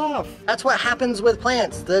just fell off. That's what happens with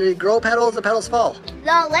plants. They grow petals, the petals fall.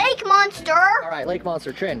 The lake monster. All right, lake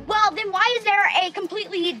monster, Trin. well, then why is there a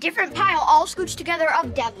completely different pile all scooched together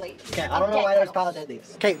of dead leaves? Okay, I don't know why there's a pile of dead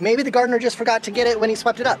leaves. Okay, maybe the gardener just forgot to get it when he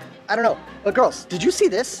swept it up. I don't know. But girls, did you see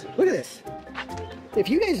this? Look at this. If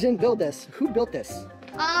you guys didn't build this, who built this?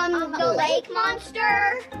 The lake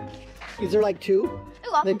monster. Is there like two?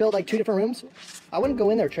 well. They built like two different rooms? I wouldn't go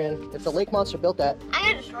in there, Trin. If the lake monster built that, I'm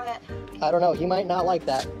gonna destroy it. I don't know. He might not like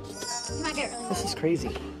that. You might get really This is crazy.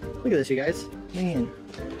 Look at this, you guys. Man.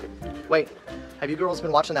 Wait, have you girls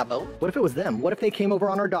been watching that boat? What if it was them? What if they came over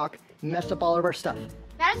on our dock, messed up all of our stuff?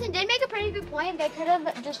 Madison did make a pretty good point. They could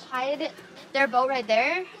have just hid their boat right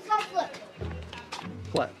there. Guys, look.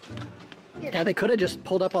 What? Yeah, they could have just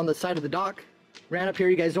pulled up on the side of the dock, ran up here.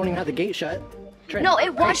 You guys don't even have the gate shut. Trin, No,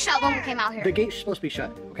 it was shut when we came out here. the gate's supposed to be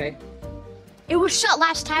shut, okay? It was shut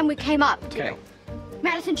last time we came up. too. Okay.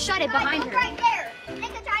 Madison shut it behind Look her. right there. They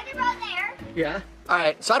could tie it right there. Yeah? All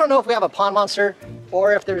right, so I don't know if we have a pond monster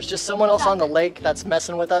or if there's just someone else on the lake that's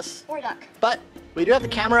messing with us. Or duck. But we do have the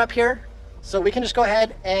camera up here, so we can just go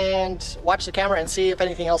ahead and watch the camera and see if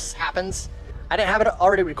anything else happens. I didn't have it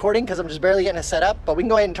already recording because I'm just barely getting it set up, but we can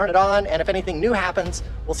go ahead and turn it on, and if anything new happens,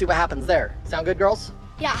 we'll see what happens there. Sound good, girls?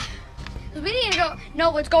 Yeah. 'Cause we need to go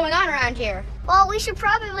know what's going on around here. Well, we should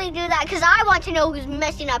probably do that because I want to know who's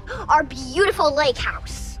messing up our beautiful lake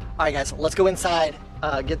house. All right, guys, let's go inside,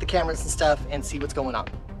 get the cameras and stuff, and see what's going on.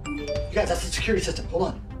 You guys, that's the security system. Hold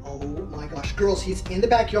on. Oh my gosh, girls, he's in the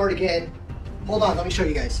backyard again. Hold on, let me show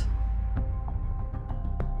you guys.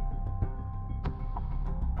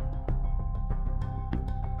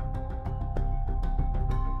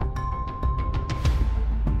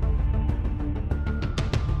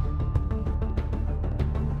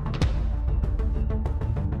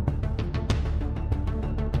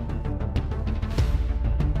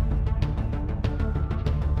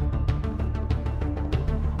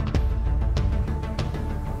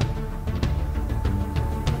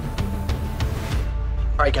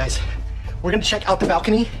 All right, guys, we're gonna check out the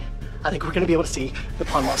balcony. I think we're gonna be able to see the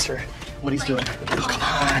pond monster, what he's doing. Oh, come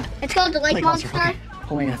on. It's called the lake monster. Okay.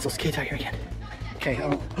 Oh my God, it's those kids out here again. Okay,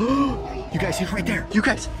 you guys, he's right there. You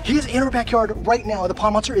guys, he is in our backyard right now. The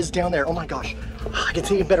pond monster is down there. Oh my gosh. I can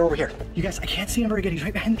see him better over here. You guys, I can't see him very good. He's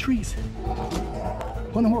right behind the trees.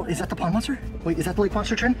 What in the world? Is that the pond monster? Wait, is that the lake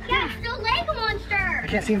monster, Trin? Yeah, it's the lake monster. I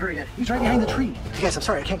can't see him very good. He's right behind the tree. You guys, I'm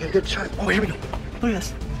sorry, I can't get a good shot. Oh, here we go. Look at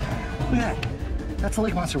this. Look at that. That's a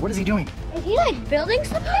lake monster. What is he doing? Is he like building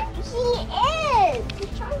something? He is.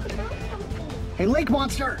 He's trying to build something. Hey, lake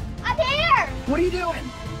monster! Up here. What are you doing?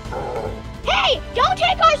 Hey, don't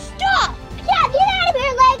take our stuff! Yeah, get out of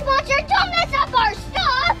here, lake monster. Don't mess up our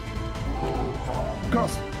stuff.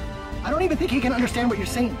 Girls, I don't even think he can understand what you're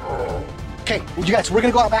saying. Okay, you guys, we're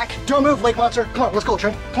gonna go out back. Don't move, lake monster. Come on, let's go,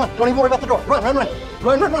 Trent. Come on, don't even worry about the door. Run, run, run.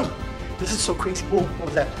 Run, run, run. This is so crazy. Whoa, what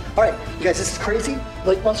was that? All right, you guys, this is crazy.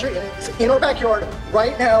 Lake monster is in our backyard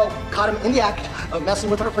right now. Caught him in the act of messing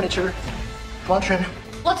with our furniture. Come on, Trent.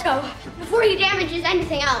 Let's go before he damages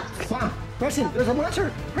anything else. Come on, Preston, there's a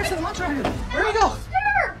monster. Preston, a monster out here. Where do we go?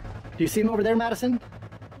 Do you see him over there, Madison?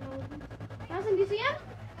 Madison, do you see him?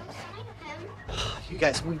 You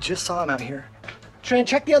guys, we just saw him out here. Trent,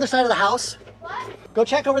 check the other side of the house. What? Go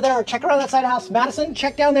check over there, or check around that side of the house. Madison,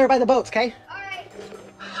 check down there by the boats, okay? Alright.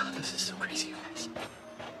 This is so crazy, you guys.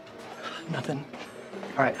 Nothing.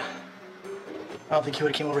 All right. I don't think he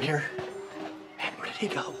would have came over here. Man, where did he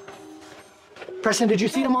go? Preston, did you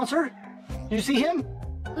see the monster? Did you see him?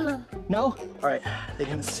 No? All right, they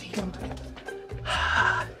didn't see him.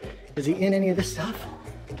 Is he in any of this stuff?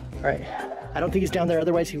 All right, I don't think he's down there,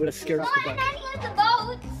 otherwise he would have scared us to Not death. in any of the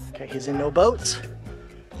boats. Okay, he's in no boats.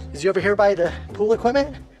 Is he over here by the pool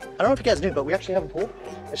equipment? I don't know if you guys knew, but we actually have a pool.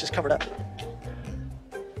 It's just covered up.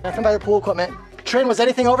 Nothing by the pool equipment. Trin, was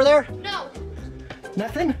anything over there? No.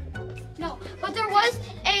 Nothing? No. But there was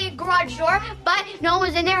a garage door, but no one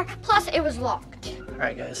was in there. Plus, it was locked. All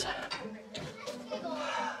right, guys.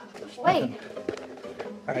 Wait.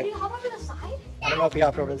 All right. Did you hop over the side? I don't know if we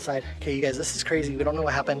hopped over to the side. Okay, you guys, this is crazy. We don't know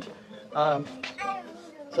what happened. So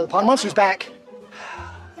the pond monster's back.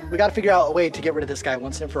 We got to figure out a way to get rid of this guy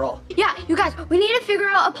once and for all. Yeah, you guys, we need to figure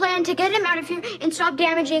out a plan to get him out of here and stop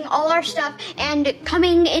damaging all our stuff and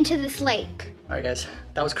coming into this lake. All right, guys,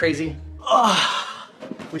 that was crazy.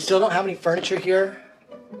 We still don't have any furniture here.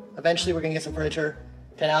 Eventually, we're gonna get some furniture.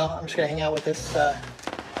 For now, I'm just gonna hang out with this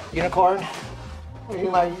unicorn. Are you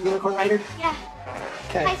my unicorn rider? Yeah.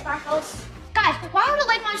 Okay. Hi, Sparkles. Guys, why would a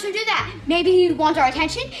lake monster do that? Maybe he wants our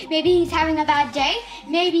attention. Maybe he's having a bad day.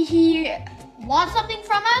 Maybe he wants something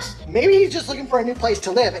from us. Maybe he's just looking for a new place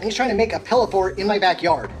to live, and he's trying to make a pillow fort in my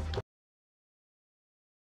backyard.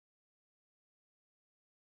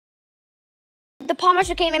 The pond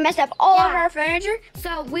monster came and messed up all of our furniture,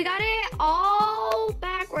 so we got it all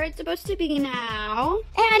back where it's supposed to be now.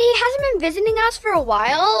 And he hasn't been visiting us for a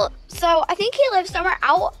while, so I think he lives somewhere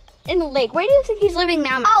out in the lake. Where do you think he's living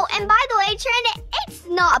now? Oh, and by the way, Trinity, it's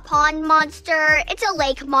not a pond monster. It's a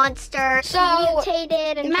lake monster. So,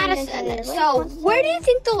 mutated and turned into a Madison, lake so monster. where do you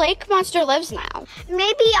think the lake monster lives now?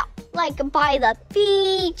 Maybe like by the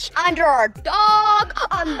beach, Under our dog?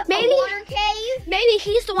 Maybe a water cave. Maybe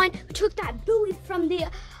he's the one who took that buoy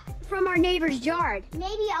from our neighbor's yard. Maybe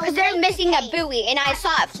a Because they're lake missing a cave. buoy, and I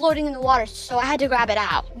saw it floating in the water, so I had to grab it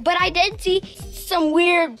out. But I did see some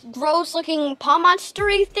weird, gross-looking pond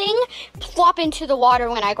monster-y thing plop into the water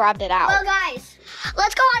when I grabbed it out. Well, guys,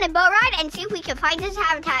 let's go on a boat ride and see if we can find his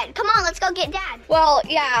habitat. Come on, let's go get Dad. Well,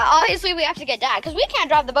 yeah, obviously we have to get Dad, because we can't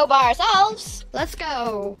drive the boat by ourselves. Let's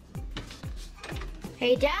go.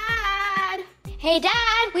 Hey, Dad. Hey,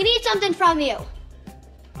 Dad, we need something from you.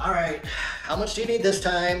 All right, how much do you need this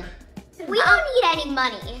time? We don't need any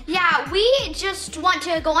money. Yeah, we just want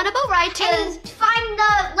to go on a boat ride to... And find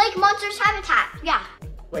the lake monster's habitat. Yeah.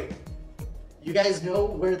 Wait, you guys know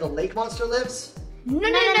where the lake monster lives?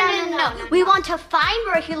 No. We want to find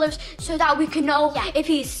where he lives so that we can know if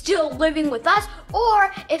he's still living with us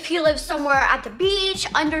or if he lives somewhere at the beach,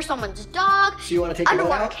 under someone's dog, So you want to take a boat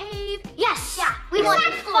underwater out? cave. Yes. Yeah, we want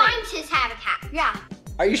to find his habitat. Yeah.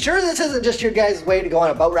 Are you sure this isn't just your guys' way to go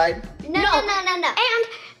on a boat ride? No. And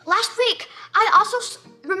last week, I also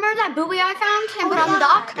remember that buoy I found and put on the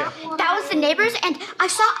dock? That was the neighbors, and I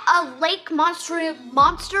saw a lake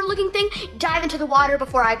monster-looking thing dive into the water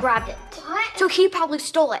before I grabbed it. What? So he probably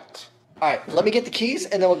stole it. All right, let me get the keys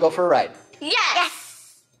and then we'll go for a ride.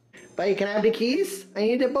 Yes. Buddy, can I have the keys? I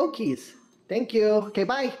need the boat keys. Thank you. Okay,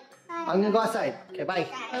 bye. I'm gonna go outside. Okay, bye.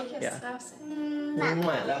 Yeah.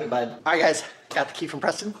 Mwah, love you, bud. All right, guys, got the key from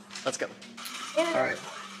Preston. Let's go. All right.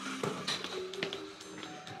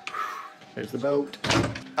 There's the boat.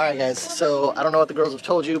 All right, guys, so I don't know what the girls have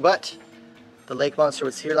told you, but the lake monster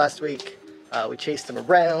was here last week. We chased him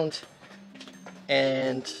around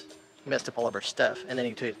and he messed up all of our stuff, and then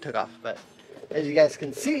he took off. But as you guys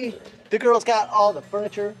can see, the girls got all the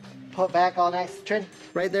furniture put back all nice. Trin,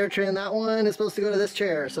 right there, Trin, that one is supposed to go to this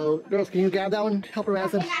chair. So girls, can you grab that one? Help her,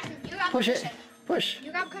 Madison. Push it. Push.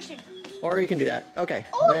 You grab cushion. Or you can do that. Okay.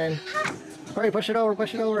 Then, hurry, push it over,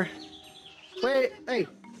 push it over. Wait, hey,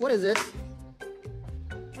 what is this?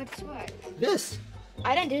 What's what? This.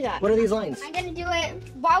 I didn't do that. What are these lines? I'm gonna do it.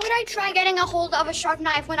 Why would I try getting a hold of a sharp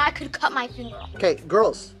knife when I could cut my finger off? Okay,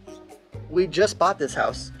 girls, we just bought this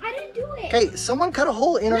house. I didn't do it. Okay, someone cut a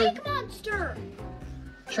hole in our... Lake monster.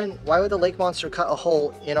 Trin, why would the lake monster cut a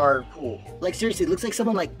hole in our pool? Like seriously, it looks like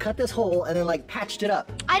someone like cut this hole and then like patched it up.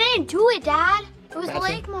 I didn't do it, Dad. It was the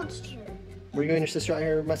Madison? lake monster. Were you and your sister out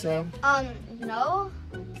here messing around? No.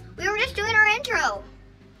 We were just doing our intro.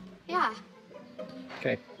 Yeah.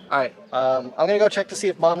 Okay. All right. I'm gonna go check to see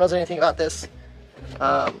if Mom knows anything about this.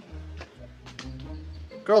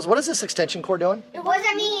 Girls, what is this extension cord doing? It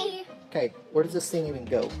wasn't me. Okay. Where does this thing even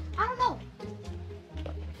go? I don't know.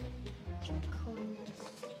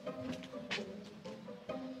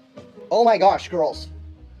 Oh my gosh, girls.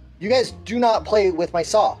 You guys do not play with my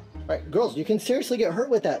saw. All right, girls, you can seriously get hurt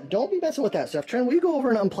with that. Don't be messing with that stuff. Trin, will you go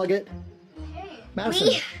over and unplug it? Hey. Madison.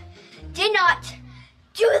 We did not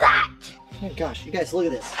do that. Oh my gosh, you guys, look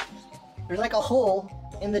at this. There's like a hole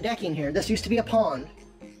in the decking here. This used to be a pond.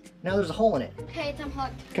 Now there's a hole in it. Okay, it's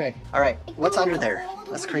unplugged. Okay. All right. It What's goes under there? all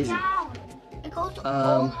the That's way crazy. down. It goes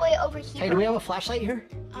all the way over here. Hey, do we have a flashlight here?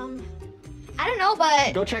 I don't know,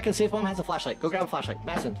 but Go check and see if Mom has a flashlight. Go grab a flashlight.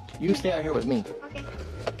 Madison, you stay out here with me. Okay.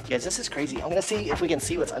 Guys, this is crazy. I'm gonna see if we can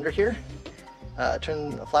see what's under here.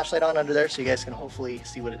 Turn the flashlight on under there so you guys can hopefully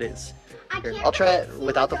see what it is. Here, I'll try it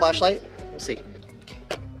without the flashlight. We'll see.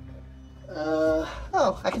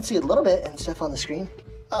 Oh, I can see a little bit and stuff on the screen.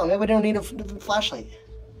 Oh, maybe we don't need a flashlight.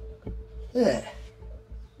 Ugh.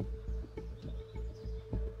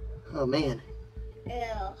 Oh man. Ew.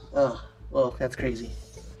 Oh, well, that's crazy.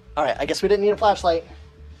 All right, I guess we didn't need a flashlight,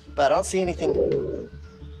 but I don't see anything.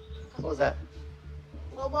 What was that?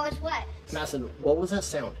 What was what? Madison, what was that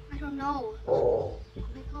sound? I don't know. Oh. Oh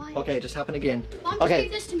my god. Okay, it just happened again. Mom, just Okay,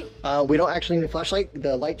 give this to me. we don't actually need a flashlight.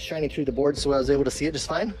 The light's shining through the board, so I was able to see it just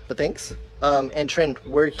fine, but thanks. And Trin,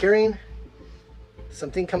 we're hearing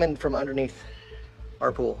something coming from underneath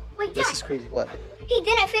our pool. Wait, This Dad. is crazy. What? He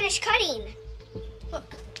didn't finish cutting.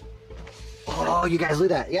 Look. Oh, you guys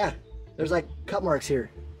look at that. Yeah, there's like cut marks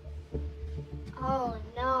here. Oh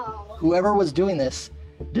no. Whoever was doing this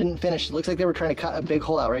didn't finish. It looks like they were trying to cut a big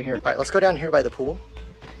hole out right here. All right, let's go down here by the pool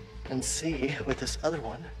and see with this other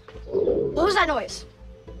one. What was that noise?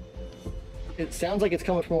 It sounds like it's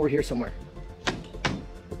coming from over here somewhere.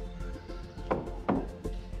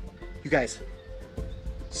 You guys,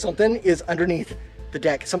 something is underneath the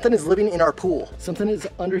deck. Something is living in our pool. Something is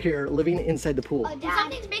under here living inside the pool.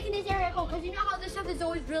 Something's making this area cold because you know how this stuff is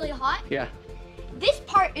always really hot? Yeah, This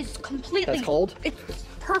part is completely that's cold. It's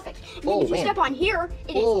perfect. And Oh, then if you man. step on here,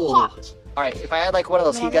 it is Oh. hot. All right, if I had like one of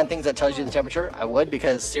those heat gun things that tells you the temperature, I would,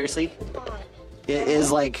 because seriously, it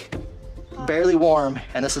is like barely warm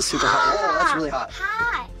and this is super hot. Oh, that's really hot.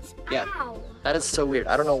 Hot. Yeah. Ow. That is so weird.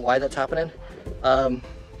 I don't know why that's happening.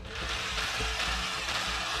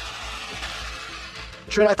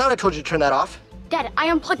 Trin, I thought I told you to turn that off. Dad, I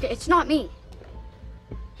unplugged it. It's not me.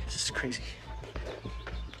 This is crazy.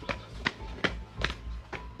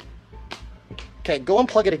 Okay, go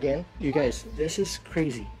unplug it again. You guys, this is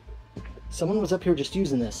crazy. Someone was up here just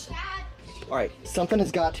using this. All right, something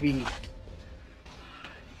has got to be...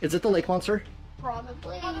 Is it the lake monster?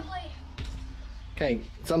 Probably. Okay,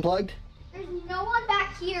 it's unplugged. There's no one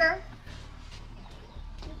back here.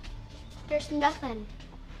 There's nothing.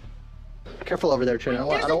 Careful over there, Trin.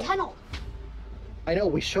 There's a tunnel. I know,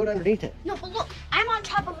 we showed underneath it. No, but look, I'm on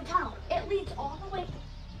top of a tunnel. It leads all the way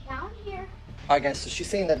down here. All right, guys, so she's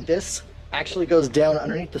saying that this actually goes down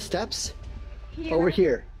underneath the steps over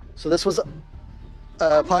here. So this was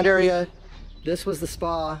a pond area, this was the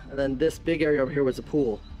spa, and then this big area over here was the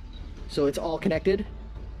pool. So it's all connected.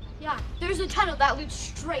 Yeah, there's a tunnel that leads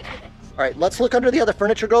straight to it. All right, let's look under the other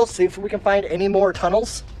furniture, girls, see if we can find any more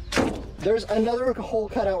tunnels. There's another hole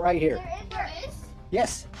cut out right here. There is?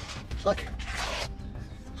 Yes, look.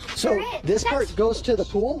 So There is. this part goes to the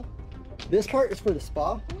pool, this part is for the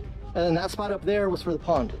spa, and then that spot up there was for the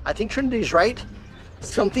pond. I think Trinity's right.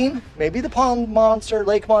 Something, maybe the pond monster,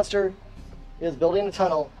 lake monster, is building a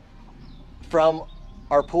tunnel from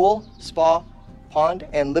our pool, spa, pond,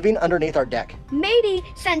 and living underneath our deck. Maybe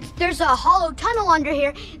since there's a hollow tunnel under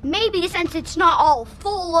here, maybe since it's not all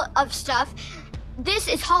full of stuff, this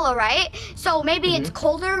is hollow, right? So maybe it's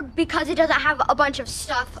colder because it doesn't have a bunch of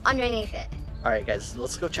stuff underneath it. All right, guys,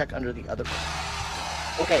 let's go check under the other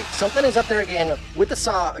one. Okay, something is up there again with the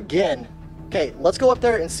saw again. Okay, let's go up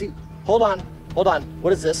there and see. Hold on.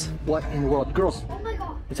 What is this? What in the world? Girls, Oh my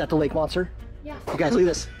god. is that the lake monster? Yeah. You guys, look at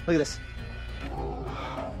this. Look at this.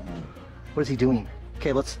 What is he doing?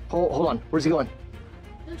 Okay, let's hold on. Where's he going?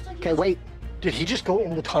 Looks like Okay, wait. Did he just go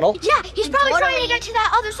into the tunnel? Yeah, he's probably trying to get to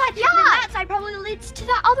that other side. Yeah. And then that side probably leads to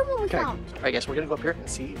that other one we found. All right, guys, we're gonna go up here and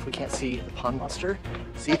see if we can't see the pond monster.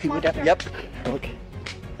 See if he went down. Yep. Look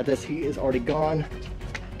at this. He is already gone.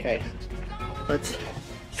 Okay. Let's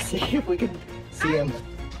see if we can see him.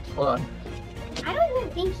 Hold on. I don't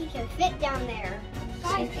even think he can fit down there.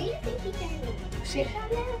 Guys, do you think he can fit down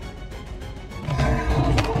there?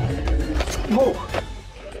 Whoa!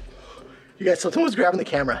 You guys, something was grabbing the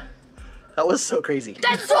camera. That was so crazy.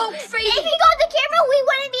 That's so crazy. If he got the camera, we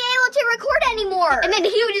wouldn't be able to record anymore. And then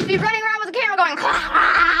he would just be running around with the camera going.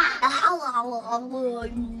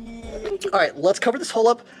 All right, let's cover this hole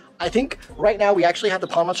up. I think right now we actually have the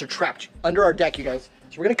pond monster trapped under our deck, you guys.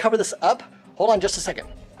 So we're gonna cover this up. Hold on just a second.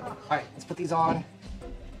 All right, let's put these on.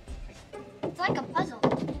 It's like a puzzle.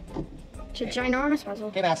 It's a ginormous puzzle.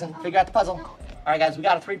 Okay, Madison, figure out the puzzle. All right, guys, we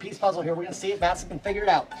got a 3-piece puzzle here. We're gonna see if Madison can figure it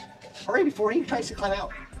out. Hurry before he tries to climb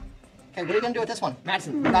out. Okay, what are we gonna do with this one?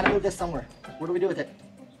 Madison, we gotta move this somewhere. What do we do with it?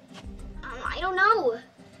 I don't know.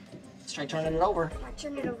 Let's try turning it over.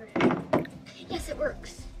 Turn it over. Yes, it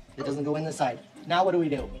works. It doesn't go in this side. Now what do we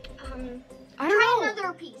do? I don't know. Try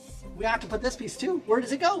another piece. We have to put this piece too. Where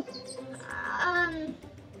does it go?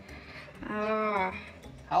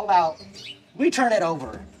 How about we turn it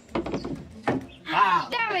over? Wow.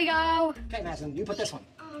 There we go. Okay, Madison, you put this one.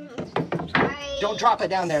 Don't drop it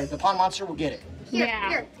down there. The pond monster will get it. Here, Yeah.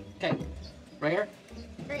 here. Okay, right here.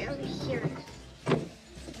 Right over here.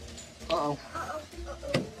 Uh-oh.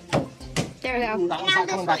 There we Ooh, go. that one's Now not this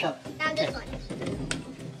coming back one. up. Now this Okay. one.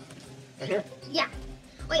 Right here? Yeah.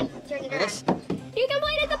 Wait, turn it This? around. You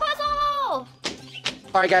completed the puzzle.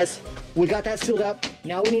 All right, guys, we got that sealed up.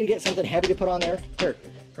 Now we need to get something heavy to put on there. Here,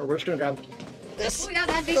 we're just gonna grab this. We got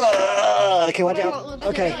that big. Okay, watch out. Really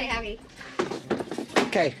Okay, heavy.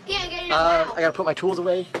 okay. Yeah, get it out. I gotta put my tools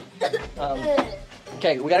away.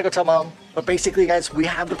 Okay, we gotta go tell Mom. But basically, guys, we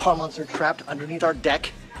have the pond monster trapped underneath our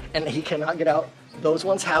deck, and he cannot get out. Those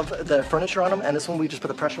ones have the furniture on them, and this one we just put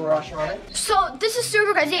the pressure washer on it. So this is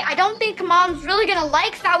super crazy. I don't think Mom's really gonna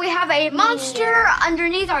like that we have a monster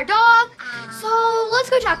underneath our dog. So let's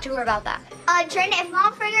go talk to her about that. Trinity, if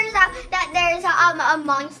Mom figures out that there's a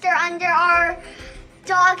monster under our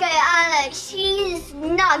dog, she's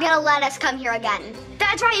not gonna let us come here again.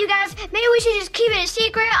 That's right, you guys. Maybe we should just keep it a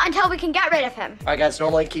secret until we can get rid of him. All right, guys,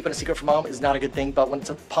 normally keeping a secret from Mom is not a good thing, but when it's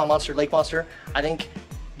a pond monster, lake monster, I think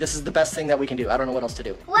this is the best thing that we can do. I don't know what else to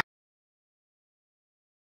do.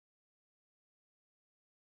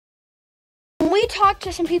 We talked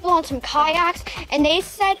to some people on some kayaks, and they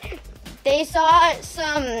said they saw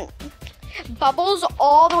some bubbles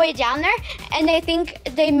all the way down there, and they think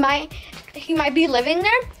he might be living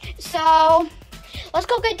there. So let's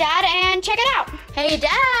go get Dad and check it out. Hey,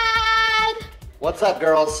 Dad! What's up,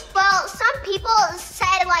 girls? Well, some people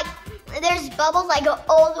said like there's bubbles like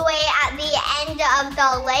all the way at the end of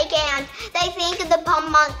the lake, and they think the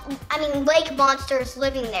lake monster is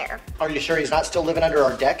living there. Are you sure he's not still living under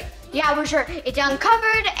our deck? Yeah, we're sure. It's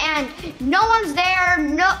uncovered and no one's there.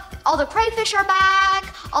 No, all the crayfish are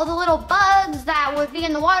back. All the little bugs that would be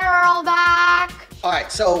in the water are all back. All right,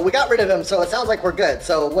 so we got rid of him, so it sounds like we're good.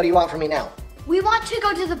 So what do you want from me now? We want to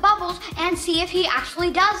go to the bubbles and see if he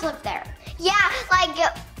actually does live there. Yeah, like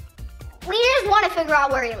we just want to figure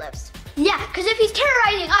out where he lives. Yeah, because if he's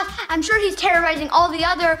terrorizing us, I'm sure he's terrorizing all the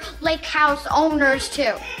other lake house owners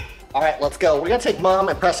too. All right, let's go. We're gonna take Mom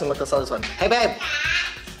and Preston with us on this one. Hey, babe.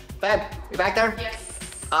 Babe, you back there? Yes.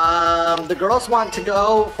 The girls want to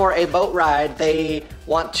go for a boat ride. They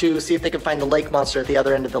want to see if they can find the lake monster at the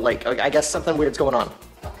other end of the lake. I guess something weird's going on.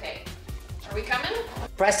 Okay. Are we coming?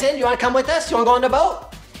 Preston, you want to come with us? You want to go on the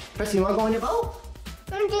boat? Preston, you want to go on the boat?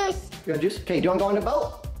 I'm just. You want juice? Okay, do you want to go on the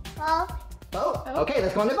boat? Well, Boat? Okay,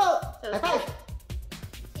 let's go on the boat. High five.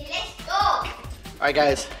 let's go. All right,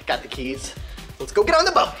 guys, got the keys. Let's go get on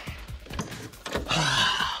the boat.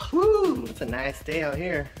 Woo, it's a nice day out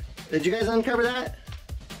here. Did you guys uncover that?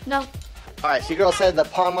 No. All right, so your girl said the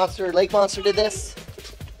pond monster, lake monster did this.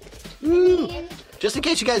 Woo. Just in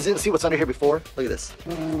case you guys didn't see what's under here before, look at this.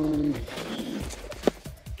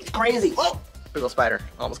 It's crazy. Whoa, big little spider,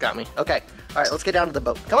 almost got me. Okay, all right, let's get down to the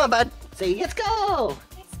boat. Come on, bud. Say, let's go.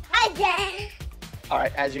 All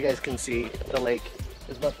right, as you guys can see, the lake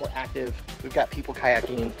is much more active. We've got people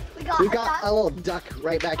kayaking. We've got a little duck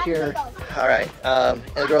right back here. All right, and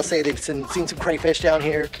the girls say they've seen some crayfish down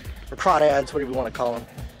here, or crawdads, whatever you want to call them.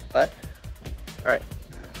 But, all right,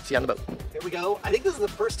 see you on the boat. Here we go. I think this is the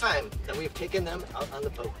first time that we've taken them out on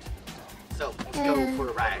the boat. So let's go for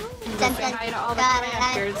a ride. Dun, Say dun, hi to all the dun,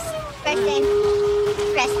 kayakers. Preston.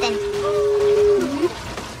 Preston.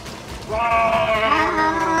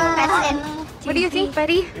 Preston. What do you think,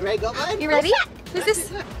 buddy? You ready to go, bud? You ready? Who's this?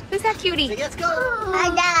 Who's that cutie? Let's go.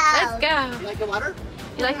 Let's go. You like the water?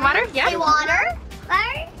 You like water? Yeah. Water?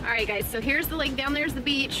 All right, guys. So here's the lake. Down there's the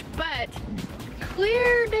beach, but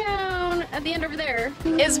clear down at the end over there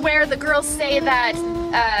is where the girls say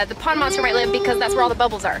that the pond monster might live because that's where all the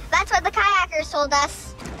bubbles are. That's what the kayakers told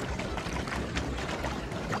us.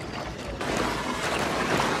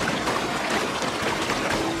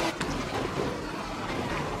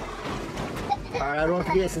 All right, I don't know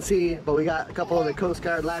if you guys can see, but we got a couple of the Coast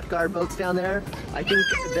Guard, lifeguard boats down there. I think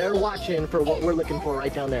they're watching for what we're looking for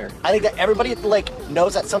right down there. I think that everybody at the lake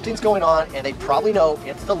knows that something's going on, and they probably know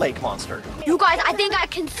it's the lake monster. You guys, I think I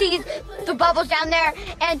can see the bubbles down there,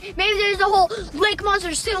 and maybe there's a whole lake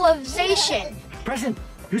monster civilization. Preston,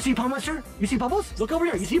 you see pond monster? You see bubbles? Look over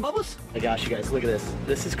here. You see bubbles? Oh my gosh, you guys, look at this.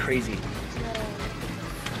 This is crazy.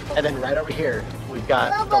 And then right over here, we've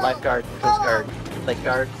got the lifeguard, Coast Guard, lake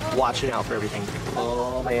guard, watching out for everything.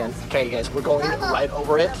 Oh man. Okay, you guys, we're going right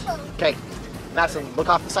over it. Okay, Madison, look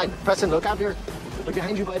off the side. Preston, look out here. Look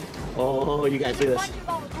behind you, bud. Oh, you guys, look at this.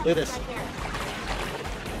 Look at this.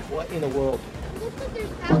 What in the world?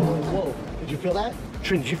 Whoa, did you feel that?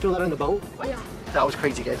 Trin, did you feel that on the boat? Oh, yeah. That was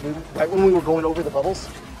crazy, guys. Right when we were going over the bubbles,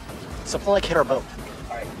 something like hit our boat.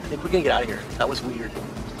 All right, I think we're gonna get out of here. That was weird.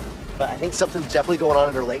 But I think something's definitely going on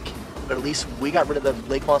under the lake. But at least we got rid of the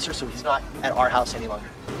lake monster, so he's not at our house any longer.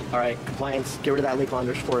 All right, compliance, get rid of that lake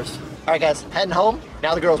monster for us. All right, guys, heading home.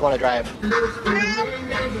 Now the girls want to drive.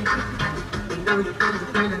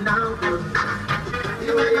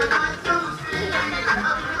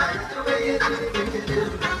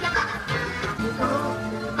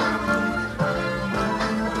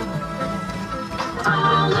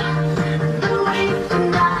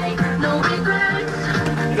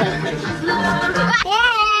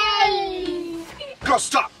 Girls,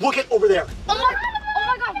 stop! Look at over there. Oh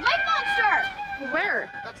my god, lake monster! Where?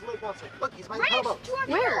 That's the lake monster. Look, he's by the Right powerboat. next to our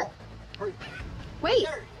Where? vehicle. Hurry. Wait.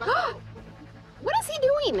 There, by the powerboat. What is he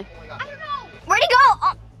doing? I don't know. Where'd he go?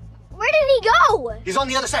 Where did he go? He's on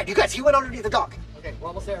the other side. You guys, he went underneath the dock. Okay, we're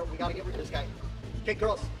almost there. We gotta get rid of this guy. Okay,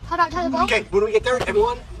 girls. Hold on, tell the boat. Okay, when we get there,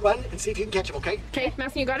 everyone run and see if you can catch him, okay? Okay,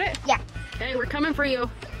 Madison, you got it? Yeah. Okay, we're coming for you.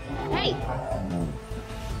 Hey.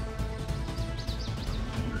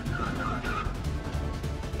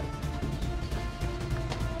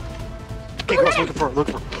 Okay, girls, looking for him,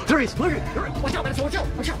 looking for him. There he is, look at him. Watch out, Madison, watch out,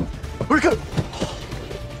 watch out. Where'd he go?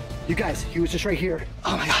 You guys, he was just right here.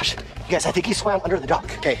 Oh my gosh. You guys, I think he swam under the dock.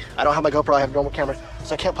 Okay, I don't have my GoPro, I have a normal camera,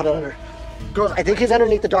 so I can't put it under. Girls, I think he's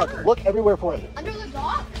underneath the dock. Look everywhere for him. Under the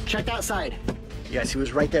dock? Check that side. Yes, he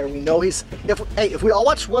was right there. We know he's, if we all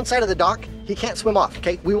watch one side of the dock, he can't swim off,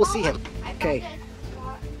 okay? We will see him. Okay.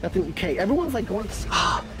 Nothing, okay, everyone's like going to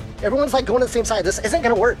the same side. This isn't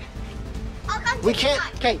gonna work. I'll come to We the can't,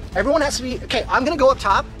 side. okay, everyone has to be, okay, I'm gonna go up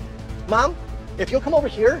top. Mom, if you'll come over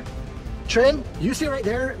here, Trin, You stay right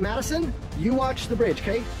there, Madison. You watch the bridge,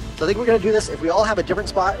 okay? so I think we're gonna do this. If we all have a different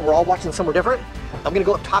spot and we're all watching somewhere different, I'm gonna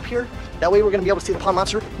go up top here. That way we're gonna be able to see the pond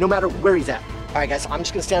monster no matter where he's at. All right, guys, so I'm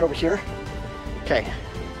just gonna stand over here. Okay.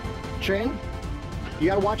 Trin, you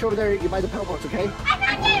gotta watch over there. You're by the pedal boats, okay? I'm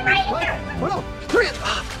not getting right What? here. Oh no! There he is!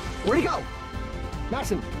 Where'd he go?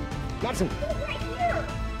 Madison! Madison! He's right here.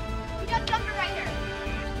 He just jumped right here.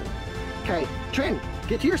 Okay, Trin,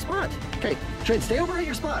 get to your spot. Okay, Trin, stay over at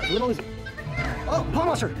your spot. Little easy. Oh, pond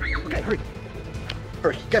monster! Okay, hurry.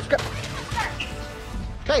 Hurry, go.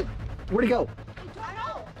 Okay, where'd he go? I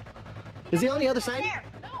know. Is he on the other side? There.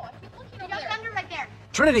 No, I keep looking over there. Under right there.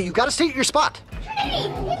 Trinity, you gotta stay at your spot. Trinity, he's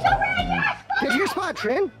over at your spot. Get to your spot,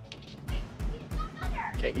 Trin.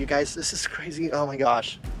 Okay, you guys, this is crazy. Oh my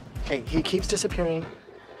gosh. Okay, he keeps disappearing.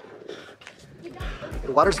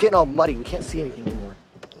 The water's getting all muddy. We can't see anything anymore.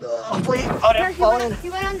 Hopefully, oh, Here, don't fall in. he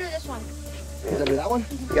went under this one. He's under that one?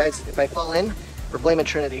 You guys, if I fall in, we're blaming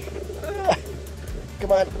Trinity.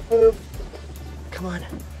 Come on, move. Come on.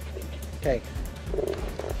 Okay.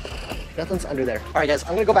 Nothing's under there. All right, guys, I'm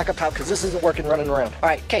gonna go back up top because this isn't working running around. All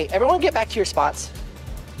right, okay, everyone get back to your spots.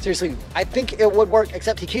 Seriously, I think it would work,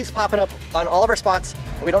 except he keeps popping up on all of our spots,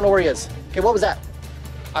 and we don't know where he is. Okay, what was that?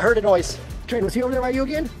 I heard a noise. Trin, was he over there by you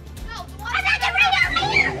again? No, I'm not getting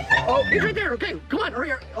right here. Oh, he's right there. Okay, come on,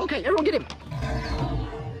 hurry. Okay, everyone get him.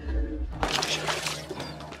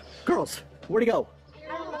 Girls, where'd he go?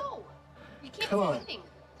 I don't know. You can't Come see on. anything.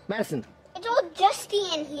 Madison, It's all dusty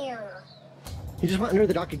in here. you just went under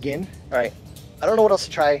the dock again? All right, I don't know what else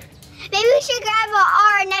to try. Maybe we should grab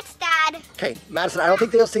our nets, Dad. Okay, Madison, I don't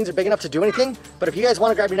think those things are big enough to do anything, but if you guys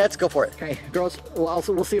want to grab your nets, go for it. Okay, girls,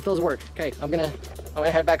 we'll see if those work. Okay, I'm gonna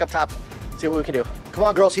head back up top, see what we can do. Come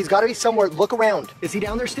on, girls, he's gotta be somewhere. Look around. Is he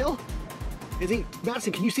down there still? Is he?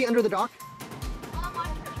 Madison, can you see under the dock?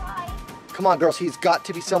 Come on, girls, he's got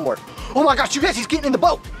to be somewhere. Oh my gosh, you guys, he's getting in the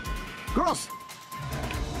boat. Girls,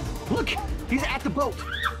 look, he's at the boat.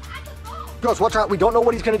 Girls, watch out. We don't know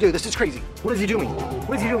what he's gonna do. This is crazy. What is he doing?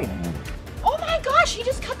 What is he doing? Oh my gosh, he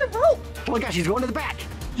just cut the rope. Oh my gosh, he's going to the back.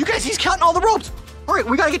 You guys, he's cutting all the ropes. All right,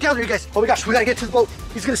 we gotta get down there, you guys. Oh my gosh, we gotta get to the boat.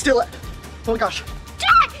 He's gonna steal it. Oh my gosh.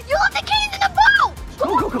 Dad, you left the keys in the boat!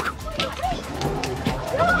 Go, go, go, go.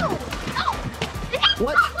 No!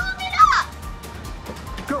 What? Hold it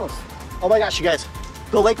up! Girls, oh my gosh, you guys.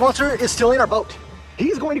 The lake monster is still in our boat.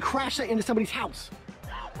 He's going to crash that into somebody's house.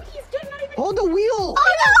 He's done not even. Hold the wheel.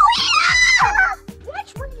 Oh no!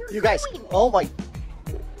 Watch where you're You guys, going. oh my, Get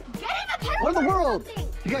in the pedal what in the board or world? something.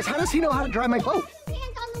 You guys, how does he know how to drive my boat? Hands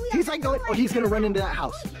on the wheel. He's like going, oh, he's gonna run into that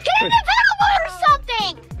house. Get in the pedal board or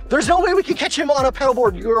something! There's no way we can catch him on a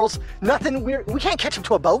paddleboard, you girls. Nothing weird. We can't catch him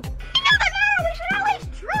to a boat. It doesn't matter, we should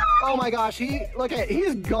always try! Oh my gosh, he's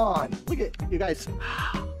gone. Look at you guys.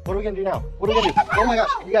 What are we gonna do now? What are we gonna do? Oh my gosh,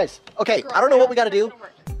 you guys. Okay, I don't know what we gotta do.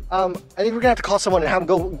 I think we're gonna have to call someone and have them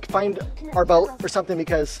go find our boat or something,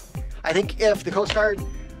 because I think if the Coast Guard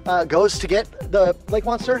goes to get the lake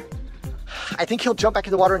monster, I think he'll jump back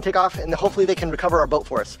in the water and take off, and hopefully they can recover our boat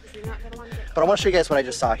for us. But I want to show you guys what I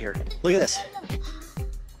just saw here. Look at this.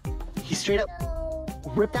 He straight up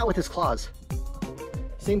ripped out with his claws.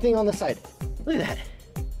 Same thing on the side. Look at that.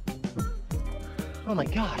 Oh my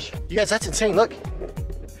gosh. You guys, that's insane. Look.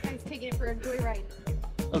 He's taking it for a joyride.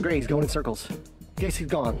 Oh great, he's going in circles. Guess he's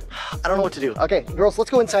gone. I don't know what to do. Okay, girls,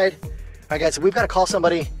 let's go inside. All right, guys, we've got to call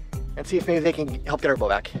somebody and see if maybe they can help get our boat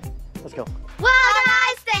back. Let's go. Well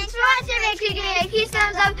guys, thanks for watching. Make sure you give me a huge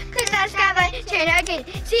thumbs up, click that subscribe button, turn on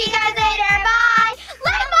notifications. See you guys later, bye!